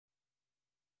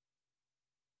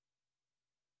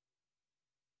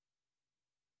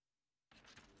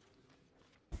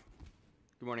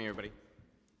Good morning, everybody.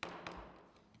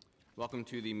 Welcome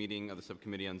to the meeting of the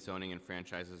Subcommittee on Zoning and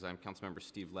Franchises. I'm Councilmember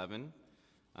Steve Levin.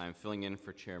 I'm filling in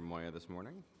for Chair Moya this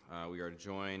morning. We are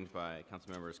joined by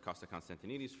Councilmembers Costa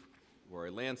Constantinidis, Rory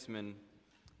Lanceman,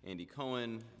 Andy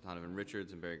Cohen, Donovan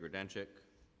Richards, and Barry Grodenchik.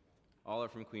 All are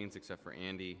from Queens except for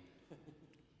Andy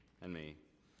and me.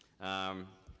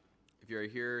 If you're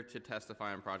here to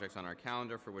testify on projects on our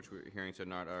calendar for which hearings are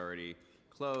not already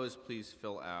closed, please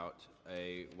fill out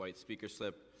a white speaker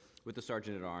slip with the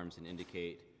Sergeant at Arms and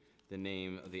indicate the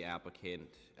name of the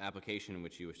application in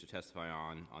which you wish to testify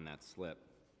on that slip.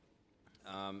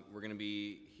 We're going to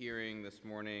be hearing this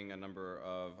morning a number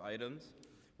of items.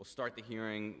 We'll start the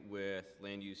hearing with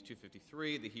Land Use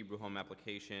 253, the Hebrew Home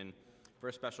application for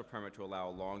a special permit to allow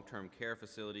long-term care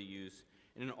facility use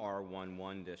in an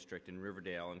R11 district in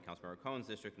Riverdale and Councilmember Cohen's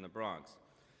district in the Bronx.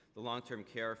 The long-term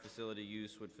care facility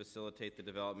use would facilitate the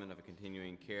development of a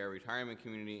continuing care retirement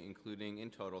community, including in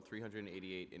total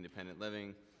 388 independent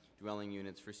living dwelling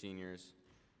units for seniors.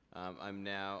 I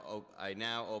now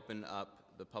open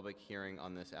up the public hearing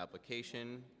on this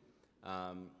application.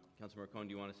 Councilmember Cohen,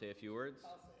 do you want to say a few words?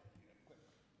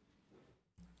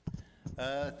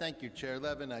 Thank you, Chair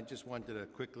Levin. I just wanted to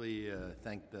quickly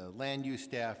thank the land use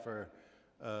staff for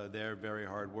their very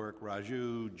hard work.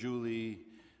 Raju, Julie,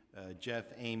 Jeff,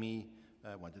 Amy.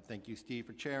 I want to thank you, Steve,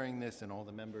 for chairing this and all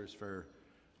the members for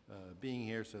being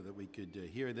here so that we could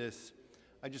hear this.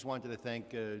 I just wanted to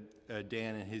thank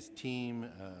Dan and his team,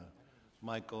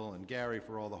 Michael and Gary,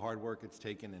 for all the hard work it's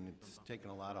taken, and it's taken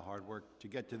a lot of hard work to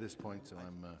get to this point, so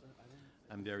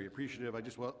I'm very appreciative. I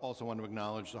just also want to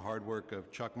acknowledge the hard work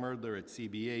of Chuck Merdler at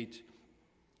CB8,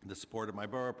 the support of my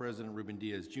borough president, Ruben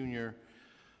Diaz Jr.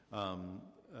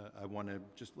 I want to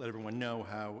just let everyone know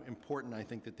how important I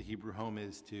think that the Hebrew Home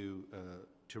is to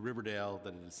Riverdale,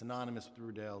 that it is synonymous with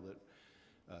Riverdale, that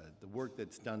the work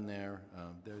that's done there,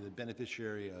 they're the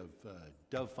beneficiary of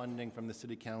DOVE funding from the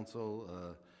City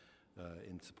Council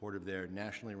in support of their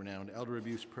nationally renowned elder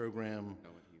abuse program.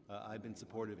 I've been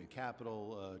supportive in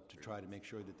capital to try to make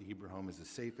sure that the Hebrew Home is as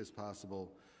safe as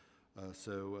possible.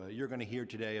 So you're going to hear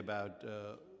today about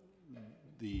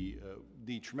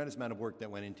the tremendous amount of work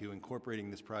that went into incorporating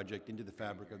this project into the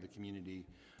fabric of the community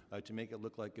to make it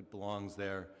look like it belongs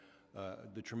there.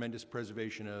 The tremendous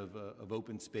preservation of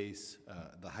open space,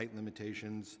 the height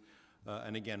limitations,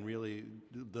 and again, really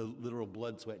the literal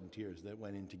blood, sweat, and tears that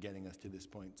went into getting us to this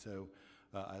point. So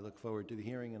I look forward to the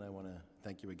hearing, and I want to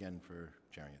thank you again for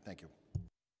sharing it. Thank you.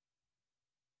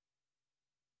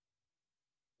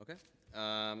 Okay.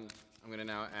 I'm going to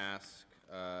now ask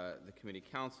the committee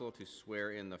council to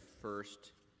swear in the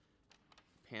first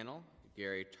panel,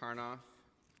 Gary Tarnoff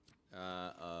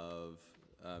of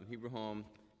Hebrew Home,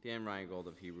 Dan Reingold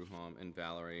of Hebrew Home, and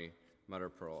Valerie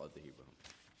Mutterpearl of the Hebrew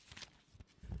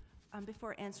Home.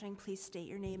 Before answering, please state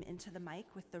your name into the mic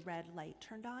with the red light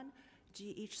turned on. Do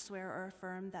you each swear or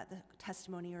affirm that the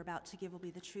testimony you're about to give will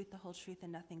be the truth, the whole truth,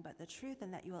 and nothing but the truth,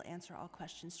 and that you will answer all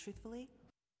questions truthfully?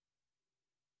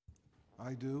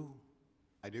 I do.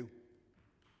 I do.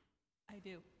 I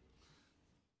do.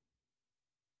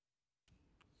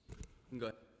 Go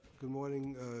ahead. Good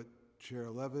morning, Chair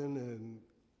Levin and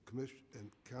Commission and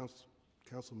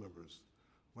Council members.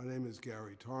 My name is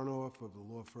Gary Tarnoff of the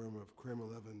law firm of Kramer,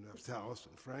 Levin, Salas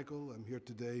and Frankel. I'm here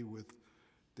today with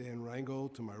Dan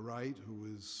Reingold to my right, who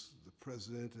is the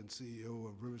president and CEO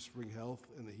of River Spring Health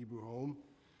and the Hebrew Home,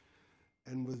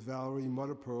 and with Valerie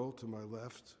Mutterpearl to my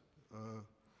left,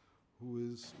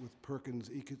 who is with Perkins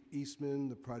Eastman,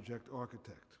 the project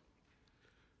architect.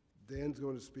 Dan's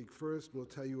going to speak first, and we'll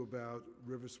tell you about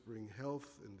River Spring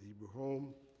Health and the Hebrew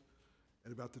Home,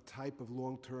 and about the type of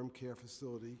long-term care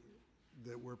facility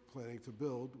that we're planning to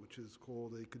build, which is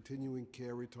called a continuing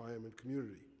care retirement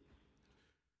community.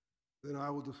 Then I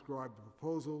will describe the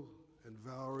proposal, and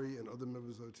Valerie and other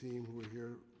members of the team who are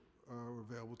here are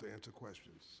available to answer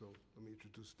questions. So let me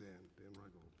introduce Dan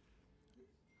Reingold.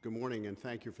 Good morning, and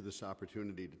thank you for this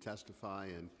opportunity to testify.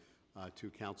 And to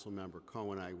Councilmember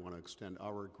Cohen, I want to extend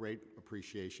our great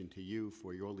appreciation to you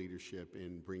for your leadership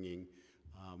in bringing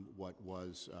what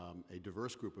was a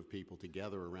diverse group of people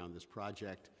together around this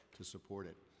project to support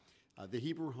it. The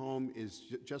Hebrew Home is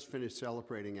just finished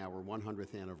celebrating our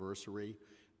 100th anniversary.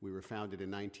 We were founded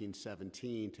in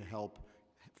 1917 to help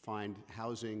find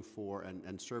housing for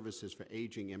and services for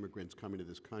aging immigrants coming to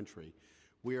this country.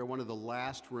 We are one of the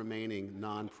last remaining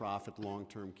nonprofit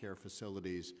long-term care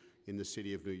facilities in the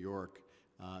city of New York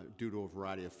due to a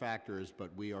variety of factors,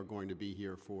 but we are going to be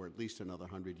here for at least another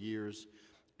 100 years.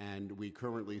 And we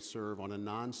currently serve on a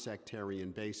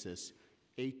non-sectarian basis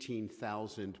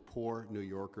 18,000 poor New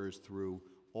Yorkers through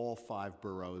all 5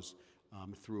 boroughs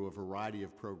through a variety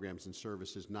of programs and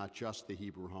services, not just the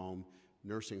Hebrew Home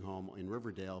nursing home in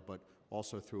Riverdale, but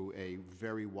also through a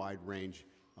very wide range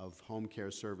of home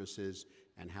care services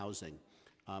and housing.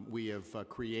 We have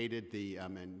created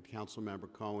and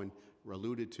Councilmember Cohen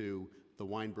alluded to, the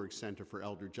Weinberg Center for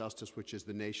Elder Justice, which is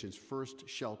the nation's first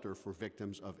shelter for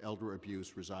victims of elder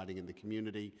abuse residing in the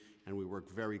community, and we work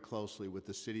very closely with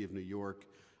the City of New York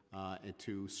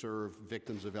to serve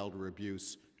victims of elder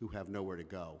abuse who have nowhere to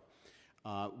go.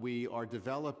 We are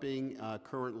developing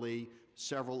currently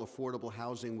several affordable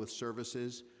housing with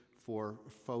services for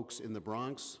folks in the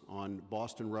Bronx on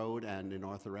Boston Road and in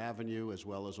Arthur Avenue, as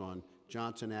well as on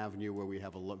Johnson Avenue, where we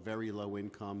have a very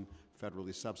low-income,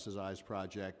 federally subsidized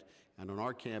project, and on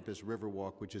our campus,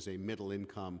 Riverwalk, which is a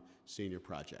middle-income senior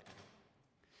project.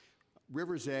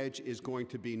 River's Edge is going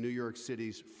to be New York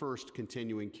City's first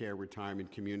continuing care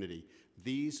retirement community.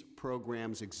 These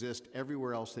programs exist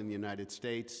everywhere else in the United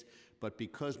States, but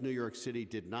because New York City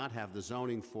did not have the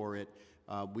zoning for it,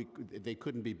 they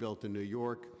couldn't be built in New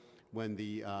York. When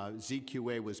the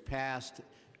ZQA was passed,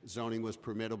 zoning was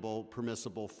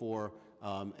permissible for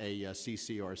a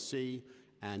CCRC,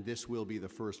 and this will be the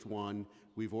first one.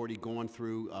 We've already gone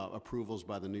through approvals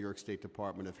by the New York State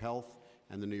Department of Health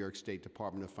and the New York State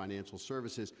Department of Financial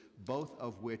Services, both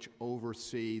of which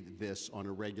oversee this on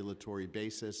a regulatory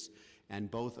basis, and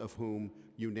both of whom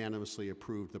unanimously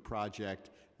approved the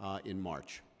project in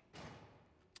March.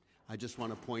 I just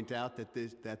want to point out that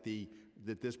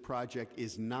this project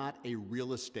is not a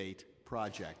real estate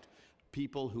project.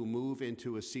 People who move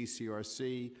into a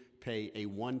CCRC pay a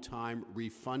one-time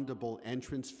refundable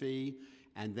entrance fee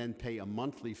and then pay a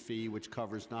monthly fee which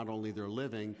covers not only their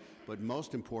living, but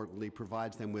most importantly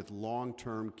provides them with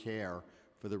long-term care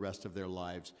for the rest of their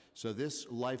lives. So this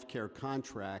life care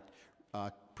contract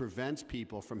prevents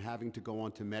people from having to go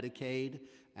on to Medicaid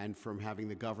and from having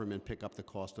the government pick up the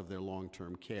cost of their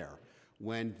long-term care.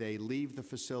 When they leave the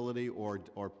facility or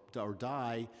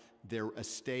die, their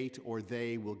estate or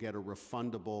they will get a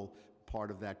refundable part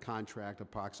of that contract.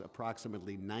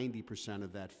 Approximately 90%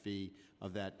 of that fee,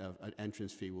 of that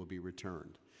entrance fee, will be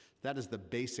returned. That is the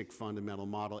basic fundamental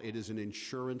model. It is an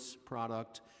insurance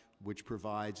product which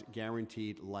provides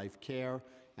guaranteed life care.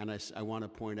 And I want to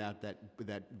point out that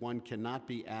one cannot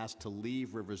be asked to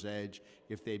leave River's Edge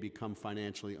if they become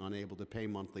financially unable to pay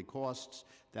monthly costs.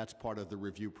 That's part of the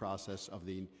review process of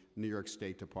the New York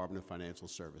State Department of Financial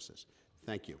Services.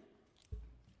 Thank you.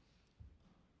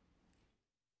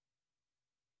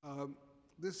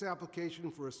 This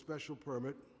application for a special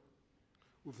permit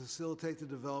will facilitate the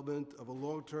development of a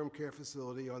long-term care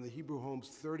facility on the Hebrew Home's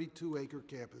 32-acre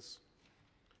campus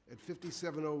at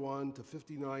 5701 to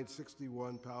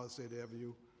 5961 Palisade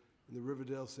Avenue in the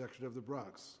Riverdale section of the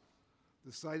Bronx.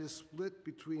 The site is split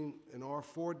between an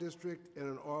R4 district and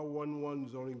an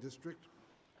R11 zoning district,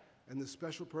 and the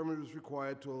special permit is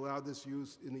required to allow this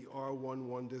use in the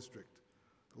R11 district.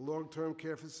 The long-term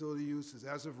care facility use is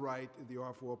as of right in the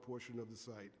R4 portion of the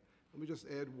site. Let me just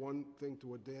add one thing to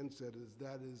what Dan said, is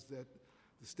that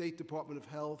the State Department of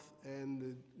Health and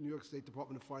the New York State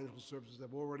Department of Financial Services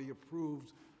have already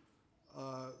approved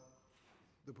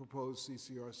the proposed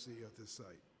CCRC at this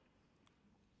site.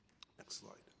 Next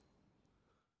slide.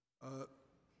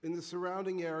 In the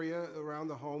surrounding area around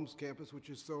the Holmes campus, which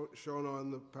is shown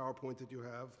on the PowerPoint that you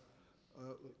have,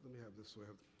 let me have this so I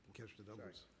can catch the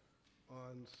numbers.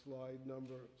 On slide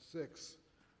number 6,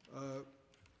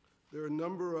 there are a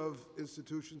number of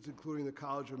institutions, including the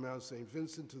College of Mount St.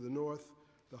 Vincent to the north,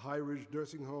 the High Ridge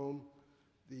Nursing Home,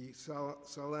 the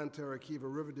Salantara Kiva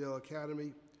Riverdale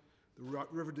Academy, the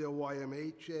Riverdale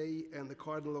YMHA, and the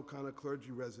Cardinal O'Connor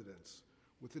Clergy Residence.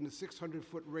 Within the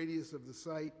 600-foot radius of the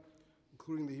site,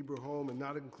 including the Hebrew Home and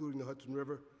not including the Hudson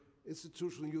River,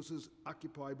 institutional uses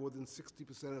occupy more than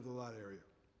 60% of the lot area.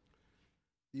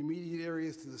 The immediate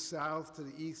areas to the south, to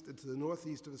the east, and to the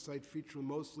northeast of the site feature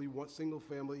mostly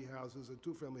single-family houses and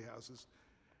two-family houses,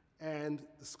 and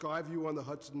the sky view on the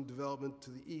Hudson development to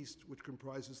the east, which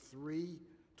comprises 3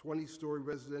 20-story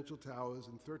residential towers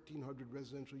and 1,300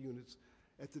 residential units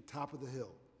at the top of the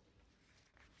hill.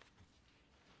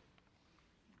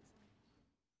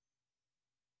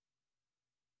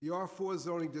 The R4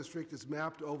 zoning district is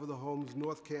mapped over the Home's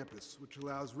North Campus, which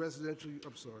allows residential use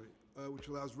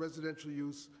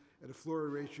at a floor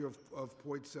area ratio of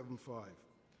 0.75.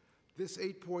 This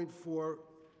 18.4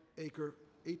 acre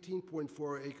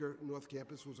North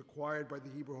Campus was acquired by the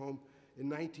Hebrew Home in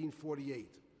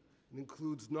 1948 and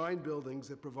includes 9 buildings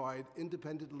that provide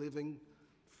independent living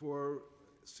for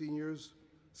seniors,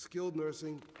 skilled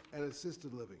nursing, and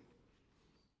assisted living.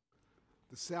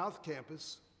 The South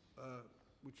Campus,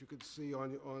 which you could see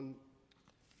on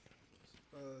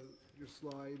your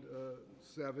slide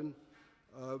 7,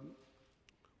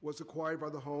 was acquired by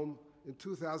the home in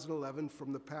 2011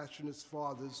 from the passionate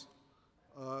fathers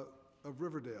of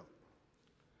Riverdale.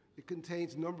 It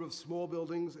contains a number of small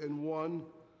buildings and one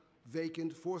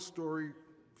vacant 4-story,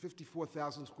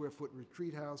 54,000 square foot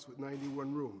retreat house with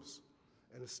 91 rooms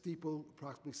and a steeple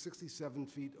approximately 67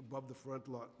 feet above the front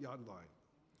yard line.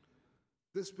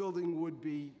 This building would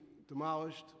be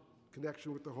demolished in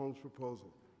connection with the home's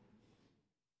proposal.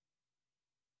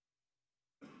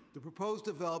 The proposed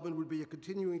development would be a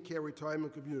continuing care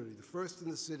retirement community, the first in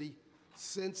the city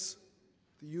since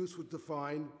the use was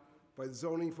defined by the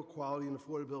Zoning for Quality and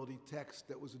Affordability text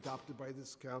that was adopted by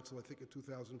this council, I think, in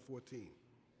 2014.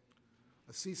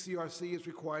 A CCRC is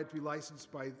required to be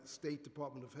licensed by the State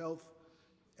Department of Health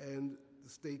and the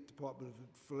State Department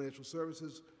of Financial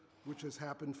Services, which has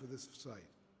happened for this site.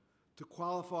 To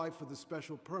qualify for the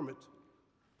special permit,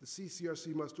 the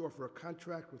CCRC must offer a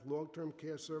contract with long-term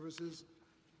care services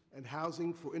and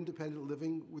housing for independent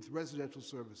living with residential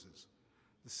services.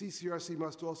 The CCRC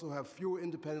must also have fewer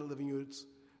independent living units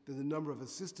than the number of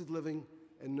assisted living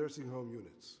and nursing home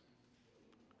units.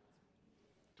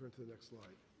 Turn to the next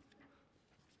slide.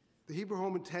 The Hebrew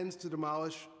Home intends to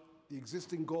demolish the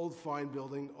existing Gold Fine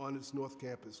building on its north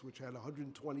campus, which had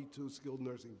 122 skilled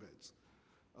nursing beds.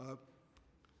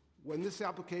 When this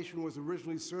application was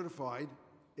originally certified,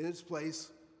 in its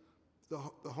place, the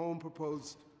home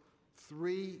proposed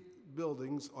 3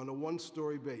 buildings on a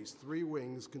 1-story base, 3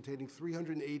 wings containing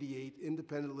 388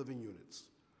 independent living units.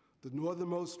 The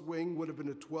northernmost wing would have been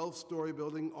a 12-story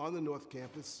building on the north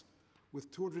campus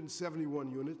with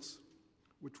 271 units,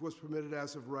 which was permitted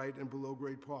as of right and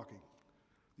below-grade parking.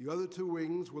 The other 2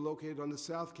 wings were located on the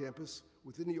south campus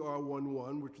within the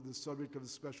R11, which is the subject of the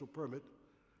special permit,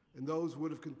 and those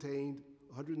would have contained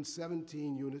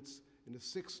 117 units in a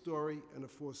 6-story and a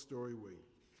 4-story wing.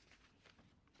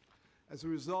 As a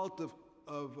result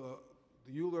of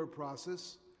the ULURP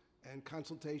process and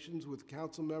consultations with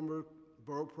council member,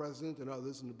 borough president, and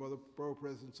others, and the borough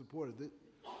president supported it,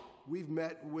 we've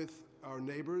met with our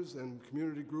neighbors and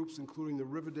community groups, including the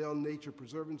Riverdale Nature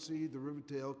Preservancy, the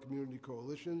Riverdale Community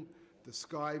Coalition, the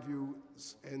Skyview,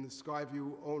 and the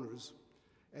Skyview owners,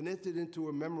 and entered into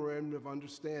a memorandum of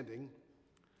understanding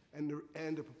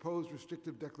and a proposed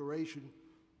restrictive declaration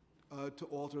to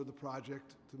alter the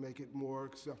project to make it more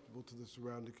acceptable to the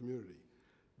surrounding community.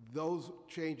 Those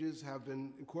changes have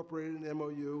been incorporated in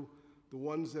MOU. The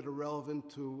ones that are relevant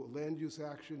to land use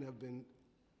action have been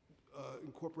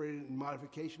incorporated in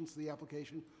modifications to the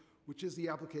application, which is the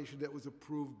application that was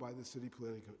approved by the City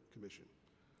Planning Commission.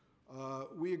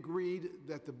 We agreed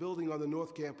that the building on the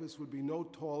North Campus would be no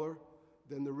taller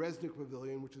than the Resnick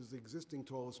Pavilion, which is the existing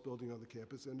tallest building on the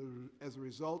campus, and as a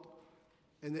result,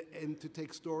 and to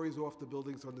take stories off the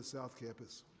buildings on the South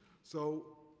Campus. So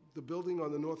the building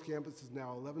on the North Campus is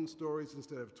now 11 stories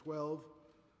instead of 12.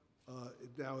 It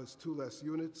now has 2 less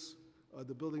units.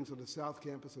 The buildings on the South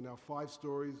Campus are now 5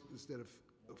 stories instead of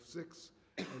 6,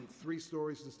 and 3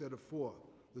 stories instead of 4.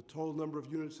 The total number of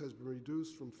units has been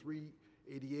reduced from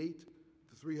 388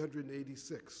 to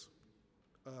 386.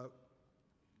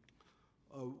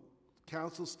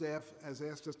 Council staff has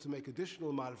asked us to make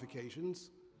additional modifications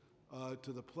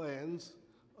to the plans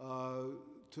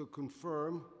to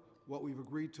confirm what we've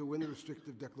agreed to in the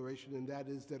restrictive declaration, and that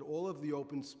is that all of the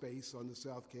open space on the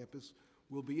South Campus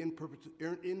will be in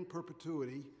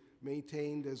perpetuity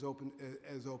maintained as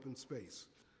open space.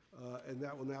 And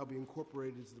that will now be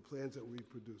incorporated into the plans that we've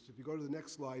produced. If you go to the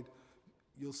next slide,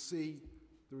 you'll see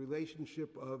the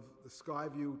relationship of the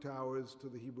Skyview Towers to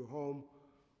the Hebrew Home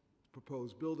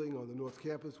proposed building on the North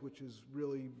Campus, which is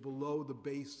really below the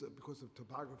base, because of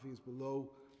topography, is below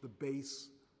the base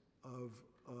of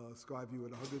Skyview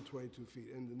at 122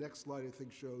 feet. And the next slide, I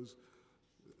think, shows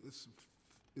this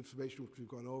information which we've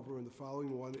gone over, and the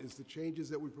following one is the changes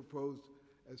that we proposed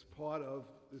as part of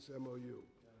this MOU.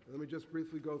 And let me just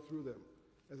briefly go through them.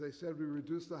 As I said, we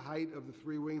reduced the height of the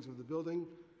 3 wings of the building.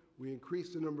 We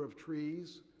increased the number of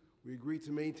trees. We agreed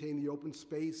to maintain the open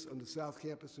space on the South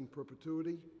Campus in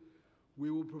perpetuity. We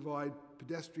will provide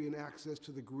pedestrian access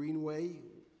to the greenway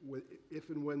if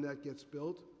and when that gets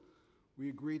built. We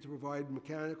agreed to provide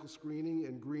mechanical screening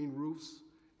and green roofs,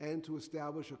 and to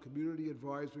establish a community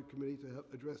advisory committee to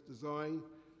help address design,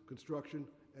 construction,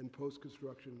 and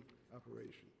post-construction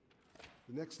operation.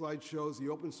 The next slide shows the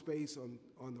open space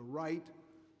on the right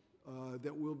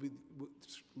that will be,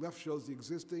 left shows the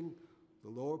existing, the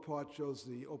lower part shows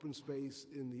the open space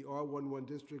in the R11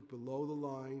 district below the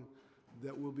line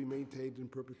that will be maintained in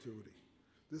perpetuity.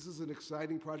 This is an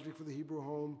exciting project for the Hebrew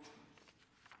Home.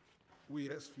 We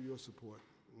ask for your support,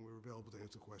 and we're available to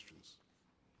answer questions.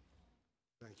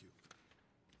 Thank you.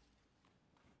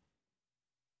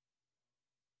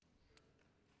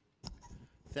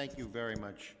 Thank you very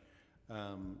much.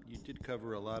 You did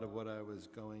cover a lot of what I was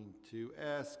going to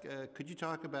ask. Could you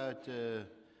talk about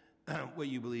what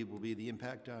you believe will be the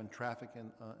impact on traffic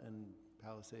in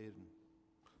Palisade?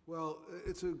 Well,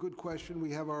 it's a good question.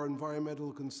 We have our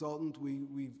environmental consultant.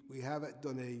 We have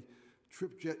done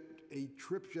a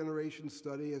trip generation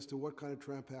study as to what kind of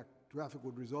traffic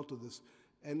would result of this.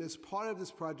 And as part of this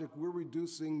project, we're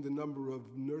reducing the number of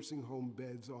nursing home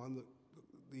beds on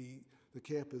the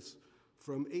campus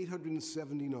from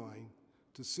 879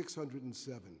 to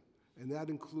 607. And that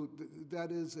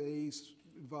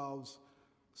involves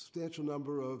substantial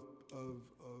number of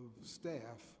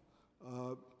staff.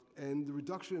 And the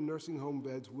reduction in nursing home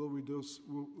beds will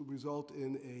result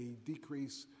in a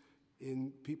decrease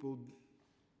in people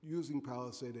using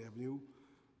Palisade Avenue.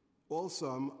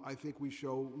 Also, I think we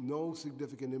show no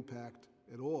significant impact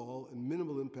at all and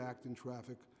minimal impact in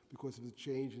traffic because of the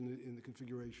change in the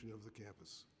configuration of the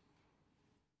campus.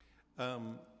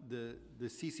 The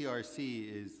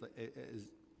CCRC is,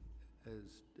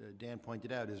 as Dan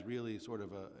pointed out, is really sort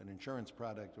of an insurance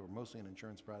product, or mostly an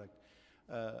insurance product.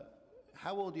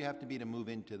 How old do you have to be to move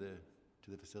into the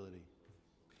facility?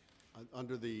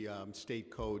 Under the state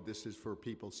code, this is for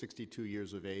people 62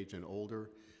 years of age and older.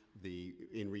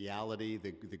 In reality,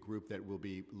 the group that will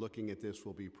be looking at this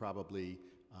will be probably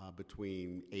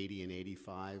between 80 and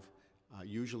 85,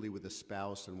 usually with a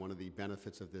spouse. And one of the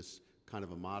benefits of this kind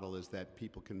of a model is that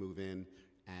people can move in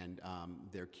and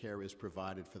their care is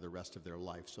provided for the rest of their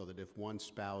life. So that if one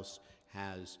spouse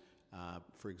has,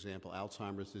 for example,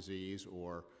 Alzheimer's disease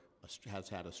or has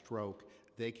had a stroke,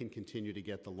 they can continue to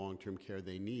get the long-term care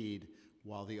they need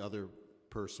while the other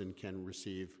person can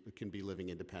be living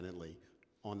independently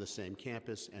on the same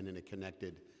campus and in a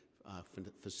connected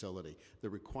facility. The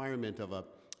requirement of a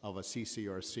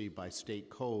CCRC by state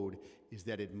code is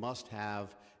that it must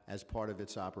have, as part of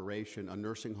its operation, a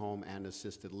nursing home and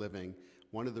assisted living.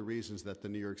 One of the reasons that the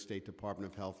New York State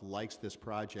Department of Health likes this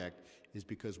project is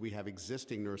because we have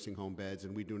existing nursing home beds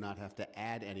and we do not have to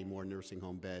add any more nursing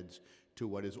home beds to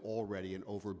what is already an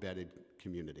overbedded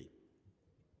community.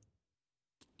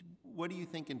 What do you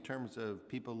think in terms of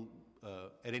people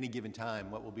at any given time?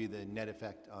 What will be the net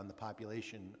effect on the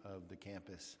population of the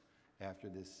campus after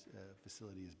this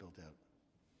facility is built out?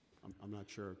 I'm not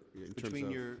sure. Between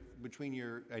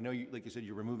your, I know, like you said,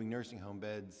 you're removing nursing home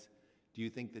beds. Do you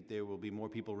think that there will be more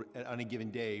people on a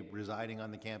given day residing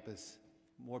on the campus,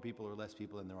 more people or less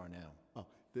people than there are now? Oh,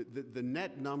 the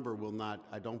net number will not,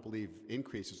 I don't believe,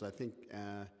 increases. I think,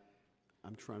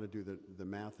 I'm trying to do the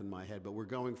math in my head, but we're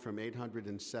going from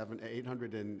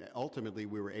 807, ultimately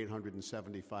we were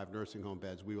 875 nursing home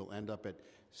beds. We will end up at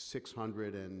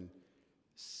 607.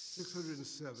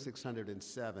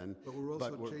 607. But we're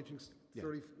also changing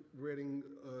 30, we're adding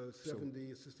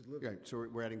 70 assisted living. Right, so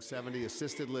we're adding 70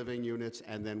 assisted living units,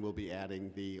 and then we'll be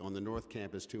adding on the North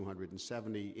Campus,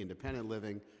 270 independent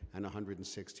living and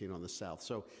 116 on the South.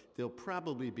 So there'll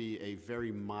probably be a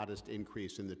very modest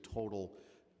increase in the total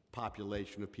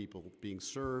population of people being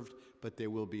served, but there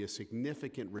will be a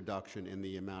significant reduction in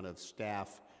the amount of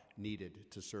staff needed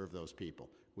to serve those people,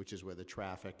 which is where the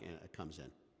traffic comes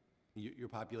in. Your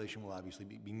population will obviously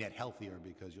be net healthier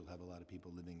because you'll have a lot of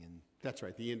people living in. That's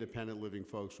right. The independent living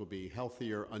folks will be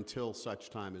healthier until such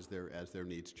time as their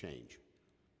needs change.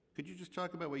 Could you just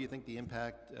talk about what you think the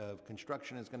impact of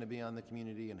construction is going to be on the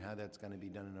community and how that's going to be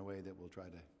done in a way that will try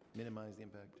to minimize the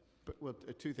impact? Well,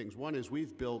 two things. One is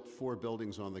we've built 4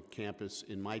 buildings on the campus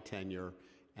in my tenure,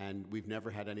 and we've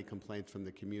never had any complaints from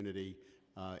the community.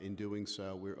 In doing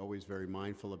so, we're always very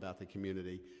mindful about the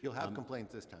community. You'll have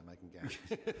complaints this time, I can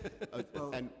guarantee.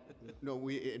 And no,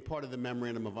 and part of the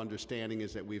memorandum of understanding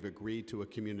is that we've agreed to a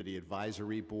community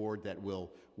advisory board that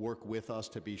will work with us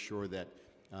to be sure that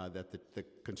the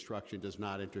construction does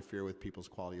not interfere with people's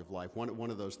quality of life.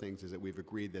 One of those things is that we've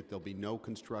agreed that there'll be no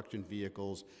construction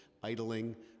vehicles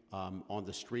idling on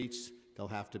the streets. They'll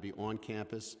have to be on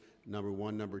campus, number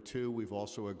one. Number two, we've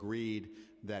also agreed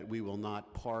that we will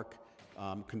not park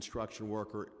construction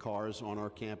worker cars on our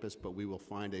campus, but we will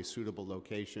find a suitable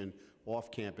location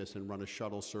off campus and run a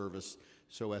shuttle service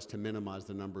so as to minimize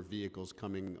the number of vehicles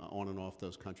coming on and off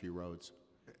those country roads.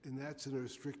 And that's a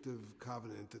restrictive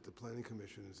covenant that the Planning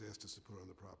Commission has asked us to put on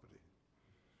the property.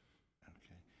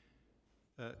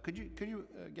 Okay. Could you,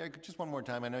 Gary, just one more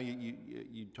time? I know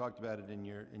you talked about it in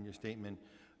your statement.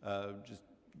 Just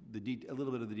a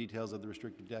little bit of the details of the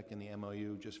restricted deck in the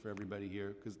MOU, just for everybody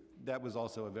here, because that was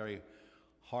also a very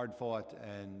hard fought,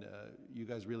 and you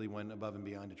guys really went above and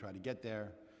beyond to try to get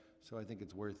there. So I think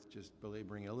it's worth just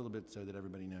belaboring it a little bit so that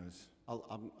everybody knows.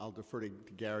 I'll defer to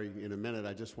Gary in a minute.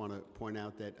 I just want to point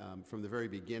out that from the very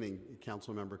beginning,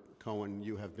 Councilmember Cohen,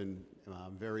 you have been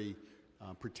very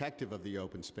protective of the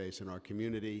open space in our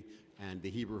community, and the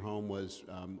Hebrew Home was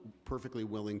perfectly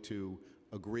willing to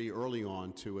agree early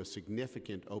on to a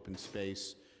significant open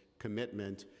space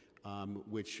commitment,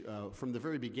 which from the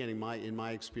very beginning, in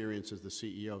my experience as the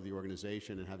CEO of the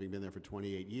organization and having been there for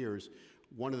 28 years,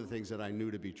 one of the things that I knew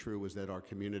to be true was that our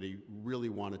community really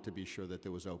wanted to be sure that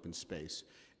there was open space,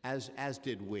 as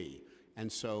did we. And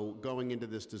so going into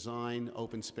this design,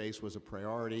 open space was a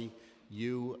priority.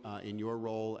 You, in your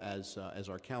role as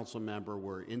our council member,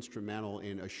 were instrumental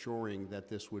in assuring that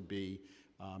this would be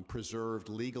preserved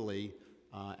legally,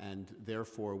 and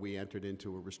therefore we entered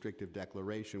into a restrictive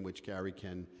declaration, which Gary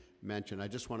can mention. I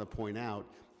just want to point out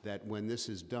that when this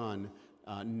is done,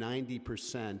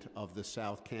 90% of the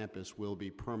South Campus will be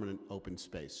permanent open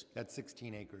space. That's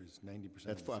 16 acres, 90%.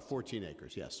 That's 14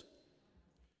 acres, yes.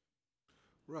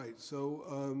 Right, so,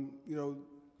 you know,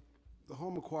 the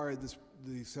Home acquired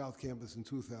the South Campus in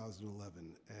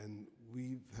 2011, and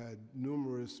we've had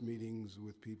numerous meetings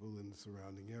with people in the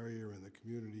surrounding area and the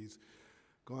communities,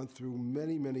 gone through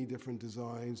many, many different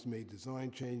designs, made design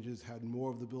changes, had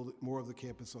more of the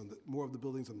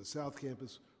buildings on the South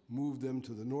Campus, moved them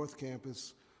to the North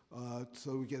Campus,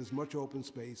 so we get as much open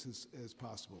space as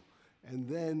possible. And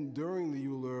then during the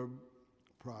ULURB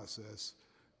process,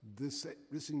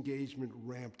 this engagement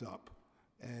ramped up,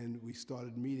 and we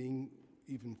started meeting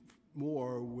even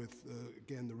more with,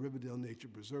 again, the Riverdale Nature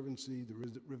Preservancy, the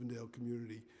Riverdale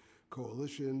Community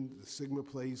Coalition, the Sigma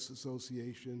Place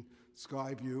Association,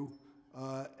 Skyview,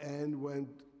 and when,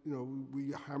 you know,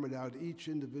 we hammered out each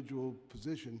individual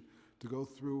position to go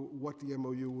through what the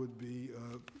MOU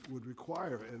would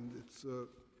require, and it's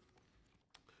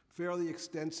fairly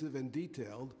extensive and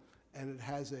detailed, and it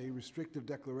has a restrictive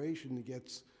declaration that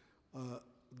gets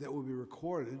that will be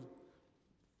recorded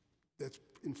that's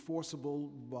enforceable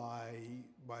by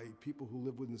people who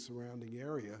live within the surrounding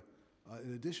area,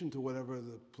 in addition to whatever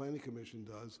the Planning Commission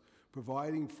does,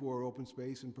 providing for open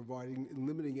space and providing and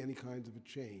limiting any kinds of a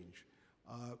change.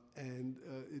 And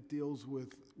it deals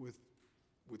with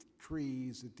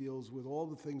trees, it deals with all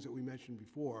the things that we mentioned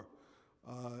before,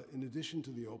 in addition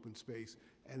to the open space,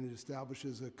 and it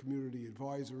establishes a community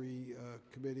advisory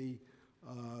committee.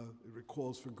 It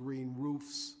calls for green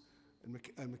roofs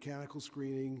and mechanical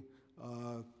screening.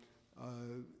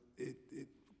 It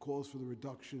calls for the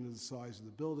reduction of the size of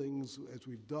the buildings, as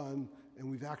we've done, and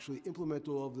we've actually implemented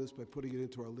all of this by putting it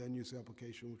into our land use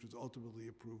application, which was ultimately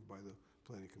approved by the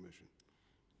Planning Commission.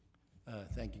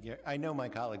 Thank you, Gary. I know my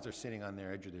colleagues are sitting on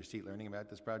their edge of their seat learning about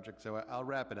this project, so I'll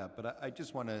wrap it up. But I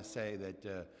just want to say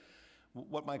that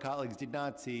what my colleagues did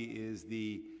not see is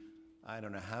the, I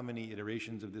don't know how many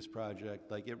iterations of this project.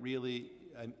 Like, it really,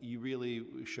 you really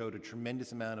showed a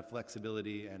tremendous amount of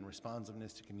flexibility and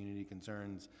responsiveness to community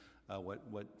concerns.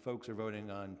 What folks are voting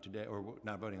on today, or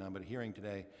not voting on, but hearing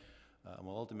today,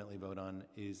 will ultimately vote on,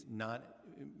 is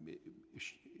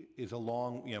a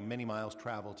long, you know, many miles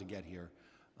travel to get here.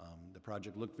 The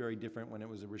project looked very different when it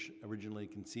was originally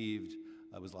conceived.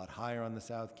 It was a lot higher on the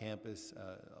South Campus.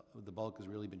 The bulk has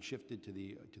really been shifted to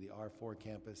the R4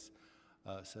 campus.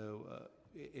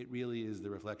 It really is the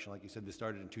reflection, like you said, this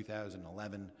started in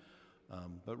 2011,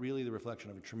 but really the reflection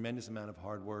of a tremendous amount of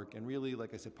hard work and really,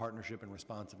 like I said, partnership and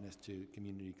responsiveness to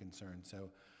community concerns.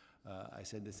 So I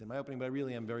said this in my opening, but I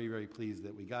really am very, very pleased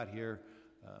that we got here.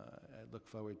 I look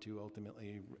forward to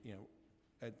ultimately, you know,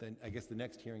 I guess the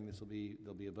next hearing,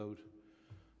 there'll be a vote,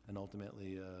 and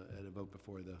ultimately at a vote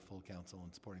before the full council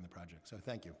in supporting the project. So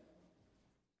thank you.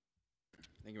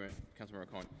 Thank you, Councilmember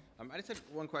Cohen. I just had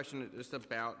one question just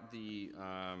about the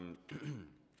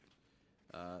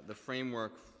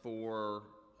framework for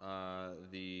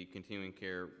the continuing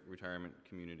care retirement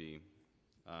community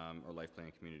or life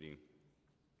planning community.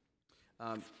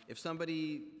 If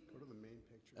somebody, Go to the main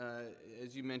picture.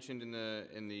 as you mentioned in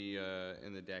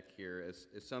the deck here,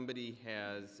 if somebody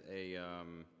has a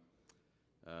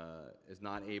is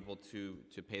not able to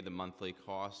pay the monthly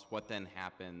costs, what then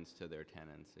happens to their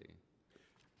tenancy?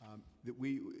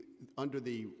 Under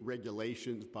the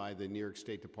regulations by the New York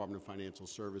State Department of Financial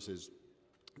Services,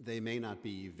 they may not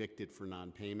be evicted for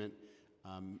non-payment.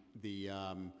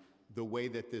 The way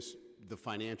that the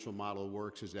financial model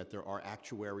works is that there are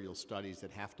actuarial studies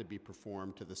that have to be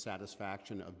performed to the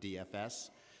satisfaction of DFS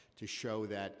to show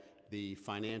that the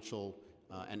financial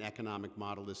and economic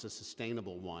model is a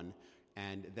sustainable one,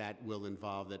 and that will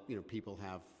involve that, you know, people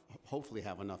hopefully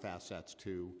have enough assets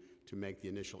to make the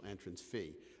initial entrance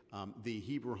fee. The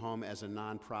Hebrew Home, as a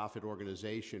nonprofit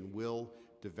organization, will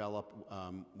develop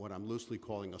what I'm loosely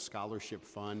calling a scholarship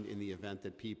fund in the event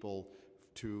that people,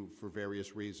 for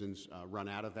various reasons, run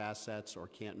out of assets or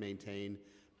can't maintain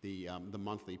the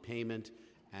monthly payment.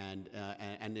 And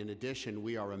in addition,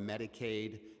 we are a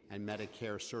Medicaid and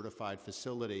Medicare certified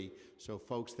facility, so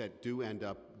folks that do end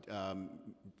up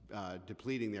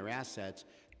depleting their assets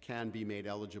can be made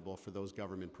eligible for those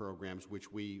government programs,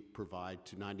 which we provide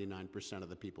to 99% of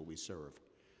the people we serve.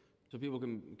 So people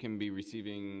can be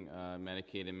receiving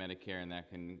Medicaid and Medicare, and that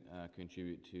can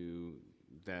contribute to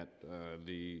that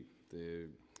the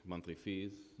monthly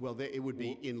fees? Well, it would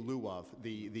be in lieu of.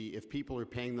 If people are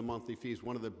paying the monthly fees,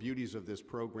 one of the beauties of this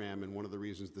program and one of the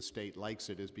reasons the state likes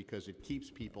it is because it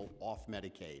keeps people off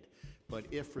Medicaid. But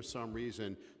if for some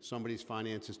reason somebody's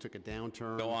finances took a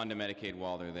downturn, Go on to Medicaid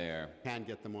while they're there. can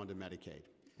get them onto Medicaid.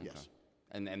 Yes.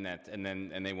 And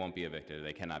they won't be evicted.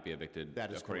 They cannot be evicted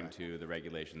That is according correct. to the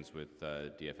regulations with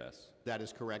DFS. That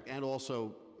is correct. And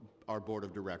also, our board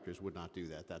of directors would not do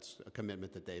that. That's a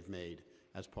commitment that they've made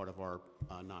as part of our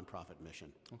nonprofit mission.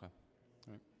 Okay.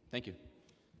 All right. Thank you.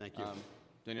 Thank you.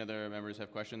 Do any other members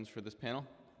have questions for this panel?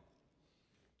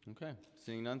 Okay.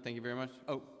 Seeing none, thank you very much.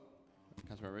 Oh,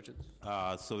 Councilmember Richards.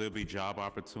 So there'll be job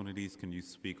opportunities. Can you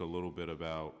speak a little bit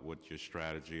about what your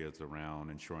strategy is around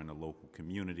ensuring the local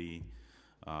community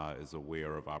is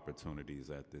aware of opportunities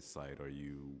at this site? Are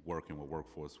you working with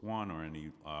Workforce One or any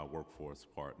workforce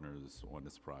partners on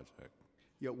this project?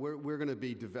 Yeah, we're going to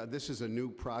be, this is a new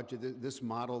project. This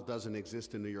model doesn't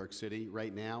exist in New York City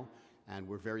right now, and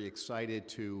we're very excited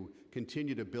to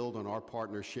continue to build on our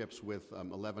partnerships with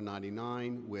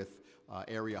 1199, with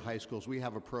area high schools. We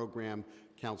have a program,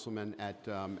 Councilman, at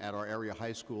our area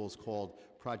high schools called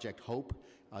Project Hope.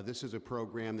 This is a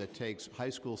program that takes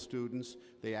high school students.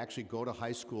 They actually go to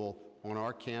high school on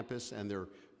our campus, and they're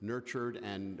nurtured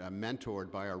and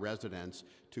mentored by our residents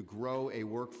to grow a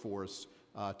workforce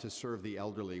to serve the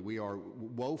elderly. We are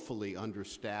woefully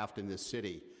understaffed in this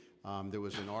city. There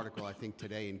was an article, I think,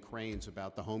 today in Cranes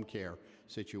about the home care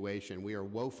situation. We are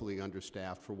woefully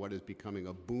understaffed for what is becoming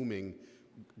a booming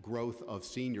growth of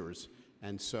seniors.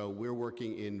 And so we're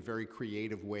working in very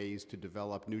creative ways to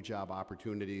develop new job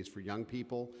opportunities for young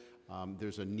people.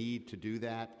 There's a need to do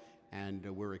that, and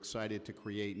we're excited to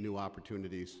create new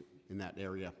opportunities in that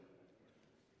area.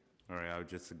 All right, I would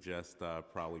just suggest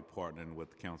probably partnering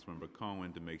with Councilmember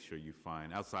Cohen to make sure you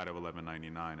find, outside of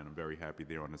 1199, and I'm very happy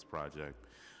there on this project,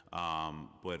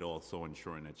 but also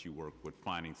ensuring that you work with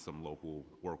finding some local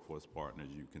workforce partners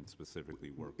you can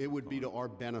specifically work with. It would be to our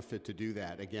benefit to do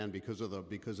that, again, because of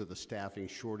the staffing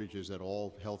shortages that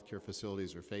all healthcare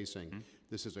facilities are facing.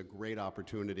 This is a great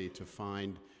opportunity to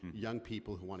find young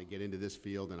people who want to get into this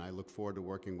field, and I look forward to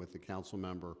working with the council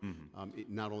member,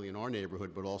 not only in our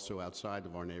neighborhood, but also outside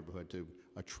of our neighborhood, to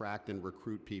attract and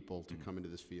recruit people to come into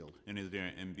this field. And is there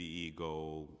an MBE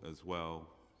goal as well?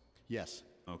 Yes.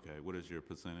 Okay, what is your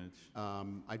percentage?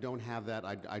 I don't have that.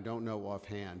 I don't know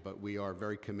offhand, but we are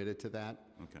very committed to that.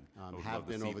 Okay. I would Have love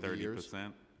to been see over the years.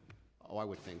 30%. Oh, I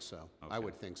would think so. I Okay.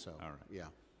 would think so. All right. Yeah.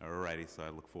 All righty, so I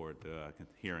look forward to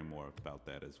hearing more about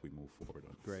that as we move forward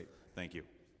on this. Great. Thank you.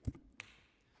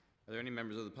 Are there any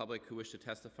members of the public who wish to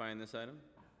testify in this item?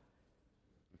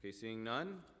 Okay, seeing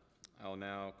none, I will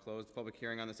now close the public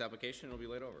hearing on this application. It will be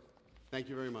laid over. Thank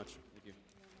you very much. Thank you.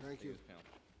 Thank you. This panel.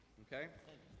 Okay?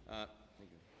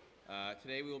 Thank you.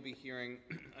 Today we will be hearing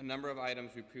a number of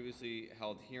items we previously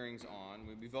held hearings on.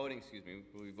 We'll be voting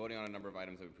on a number of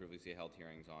items that we previously held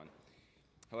hearings on.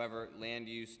 However, land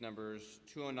use numbers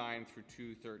 209 through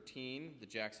 213, the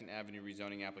Jackson Avenue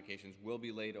rezoning applications, will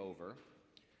be laid over.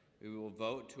 We will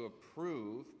vote to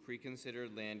approve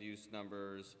pre-considered land use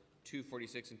numbers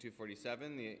 246 and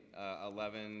 247, the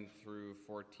 11 through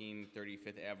 14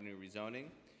 35th Avenue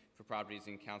rezoning for properties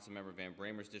in Councilmember Van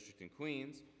Bramer's district in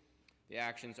Queens. The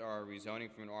actions are rezoning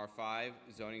from an R5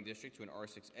 zoning district to an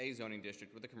R6A zoning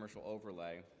district with a commercial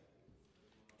overlay,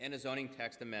 and a zoning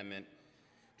text amendment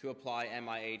to apply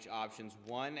MIH options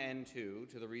 1 and 2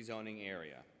 to the rezoning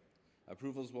area.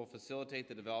 Approvals will facilitate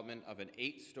the development of an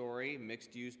 8-story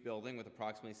mixed-use building with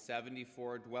approximately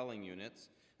 74 dwelling units,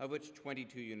 of which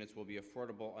 22 units will be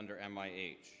affordable under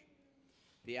MIH.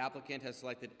 The applicant has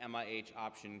selected MIH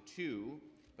option 2,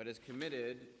 but is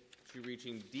committed to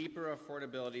reaching deeper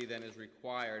affordability than is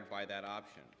required by that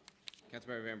option.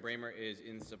 Councilmember Van Bramer is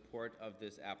in support of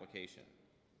this application.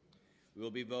 We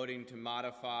will be voting to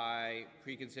modify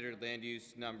pre-considered land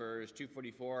use numbers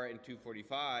 244 and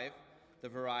 245, the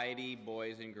Variety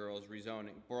Boys and Girls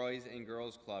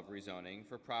Club rezoning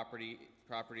for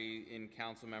property in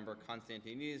Councilmember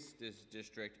Constantini's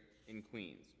district in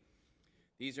Queens.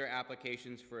 These are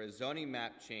applications for a zoning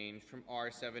map change from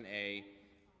R7A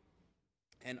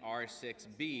and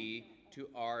R6B to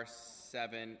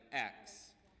R7X,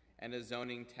 and a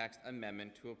zoning text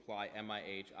amendment to apply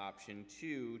MIH option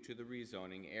 2 to the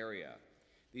rezoning area.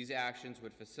 These actions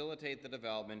would facilitate the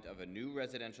development of a new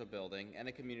residential building and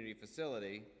a community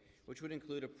facility, which would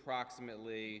include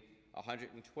approximately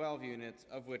 112 units,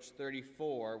 of which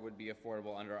 34 would be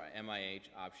affordable under MIH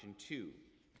option 2.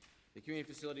 The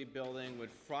community facility building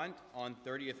would front on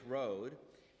 30th Road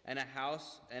and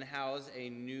house a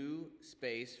new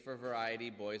space for Variety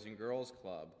Boys and Girls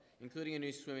Club, including a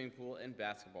new swimming pool and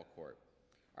basketball court.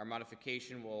 Our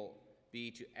modification will be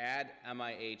to add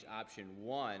MIH option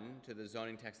 1 to the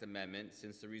zoning text amendment,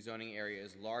 since the rezoning area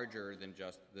is larger than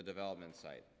just the development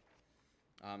site.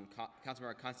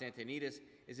 Councilmember Constantinides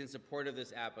is in support of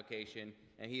this application,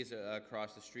 and he is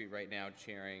across the street right now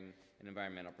chairing an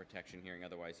environmental protection hearing.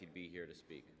 Otherwise, he'd be here to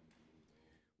speak.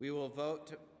 We will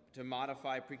vote to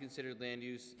modify preconsidered land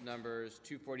use numbers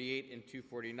 248 and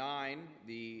 249,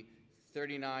 the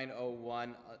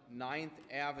 3901 9th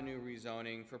Avenue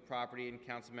rezoning for property in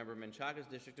Councilmember Menchaca's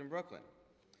district in Brooklyn.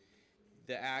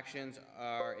 The actions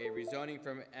are a rezoning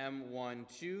from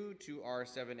M12 to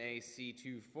R7A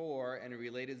C24 and a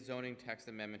related zoning text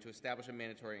amendment to establish a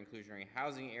mandatory inclusionary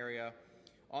housing area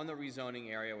on the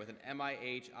rezoning area with an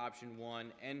MIH option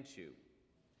 1 and 2.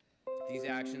 These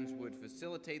actions would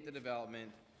facilitate the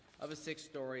development of a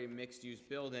 6-story mixed-use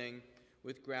building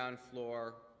with ground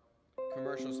floor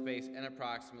commercial space and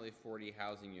approximately 40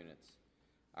 housing units.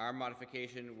 Our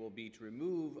modification will be to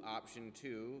remove option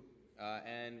 2,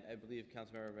 and I believe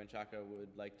Councilmember Menchaca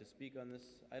would like to speak on this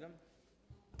item.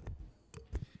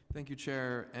 Thank you,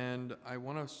 Chair. And I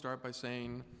want to start by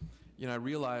saying, I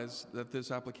realize that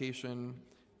this application,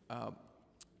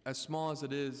 as small as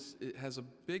it is, it has a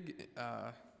big,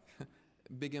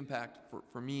 big impact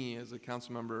for me as a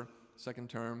council member, second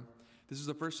term. This is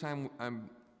the first time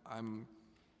I'm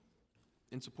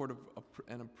in support of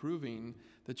and approving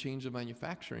the change of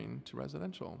manufacturing to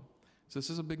residential. So this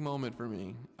is a big moment for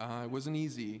me. It wasn't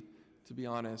easy, to be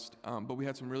honest, but we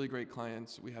had some really great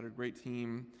clients, we had a great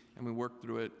team, and we worked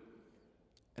through it,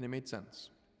 and it made sense.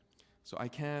 So I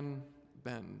can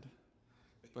bend,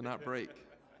 but not break.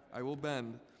 I will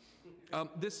bend.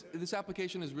 This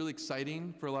application is really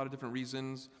exciting for a lot of different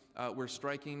reasons. We're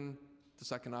striking the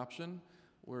second option.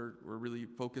 We're really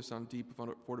focused on deep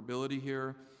affordability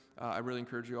here. I really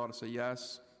encourage you all to say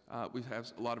yes. We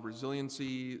have a lot of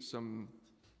resiliency, some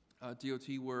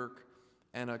DOT work,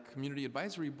 and a community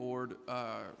advisory board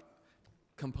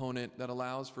component that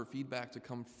allows for feedback to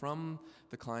come from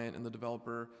the client and the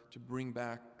developer to bring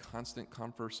back constant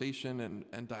conversation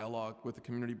and dialogue with the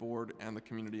community board and the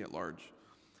community at large.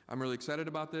 I'm really excited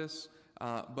about this,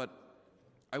 but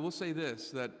I will say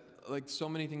this, that like so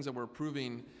many things that we're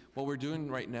approving, what we're doing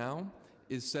right now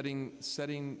is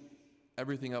setting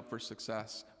everything up for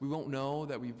success. We won't know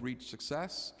that we've reached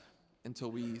success until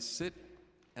we sit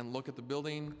and look at the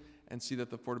building and see that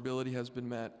the affordability has been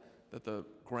met, that the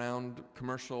ground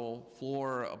commercial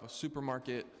floor of a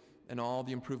supermarket and all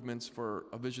the improvements for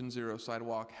a Vision Zero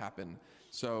sidewalk happen.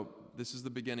 So this is the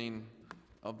beginning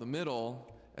of the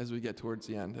middle as we get towards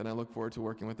the end, and I look forward to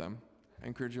working with them. I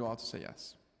encourage you all to say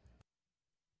yes.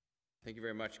 Thank you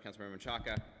very much, Councilmember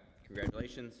Menchaca.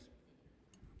 Congratulations.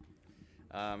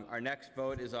 Our next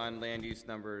vote is on land use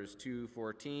numbers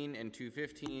 214 and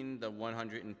 215, the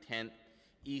 110th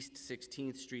East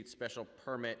 16th Street special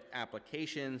permit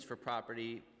applications for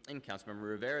property in Councilmember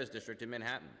Rivera's district in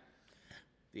Manhattan.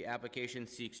 The application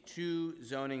seeks 2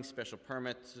 zoning special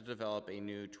permits to develop a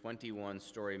new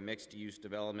 21-story mixed-use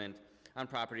development on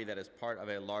property that is part of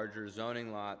a larger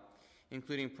zoning lot,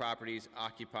 including properties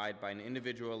occupied by an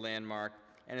individual landmark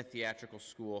and a theatrical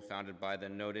school founded by the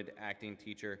noted acting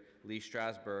teacher Lee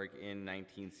Strasberg in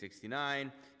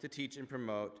 1969 to teach and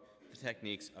promote the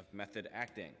techniques of method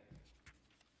acting.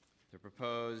 The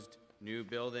proposed new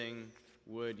building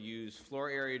would use floor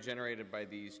area generated by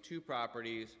these 2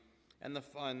 properties, and the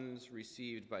funds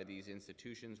received by these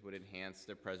institutions would enhance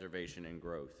their preservation and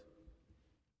growth.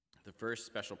 The first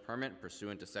special permit,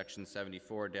 pursuant to Section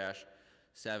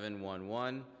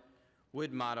 74-711,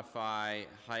 would modify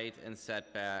height and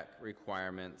setback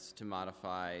requirements to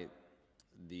modify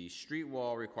the street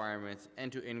wall requirements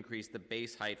and to increase the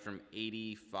base height from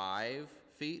 85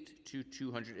 feet to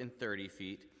 230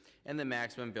 feet and the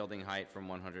maximum building height from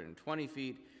 120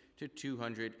 feet to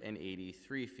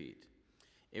 283 feet.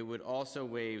 It would also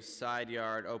waive side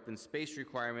yard open space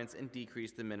requirements and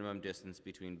decrease the minimum distance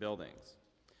between buildings.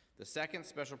 The second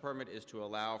special permit is to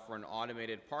allow for an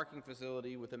automated parking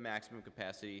facility with a maximum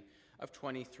capacity of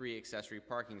 23 accessory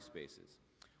parking spaces.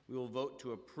 We will vote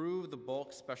to approve the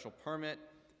bulk special permit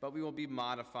but we will be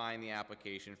modifying the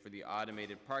application for the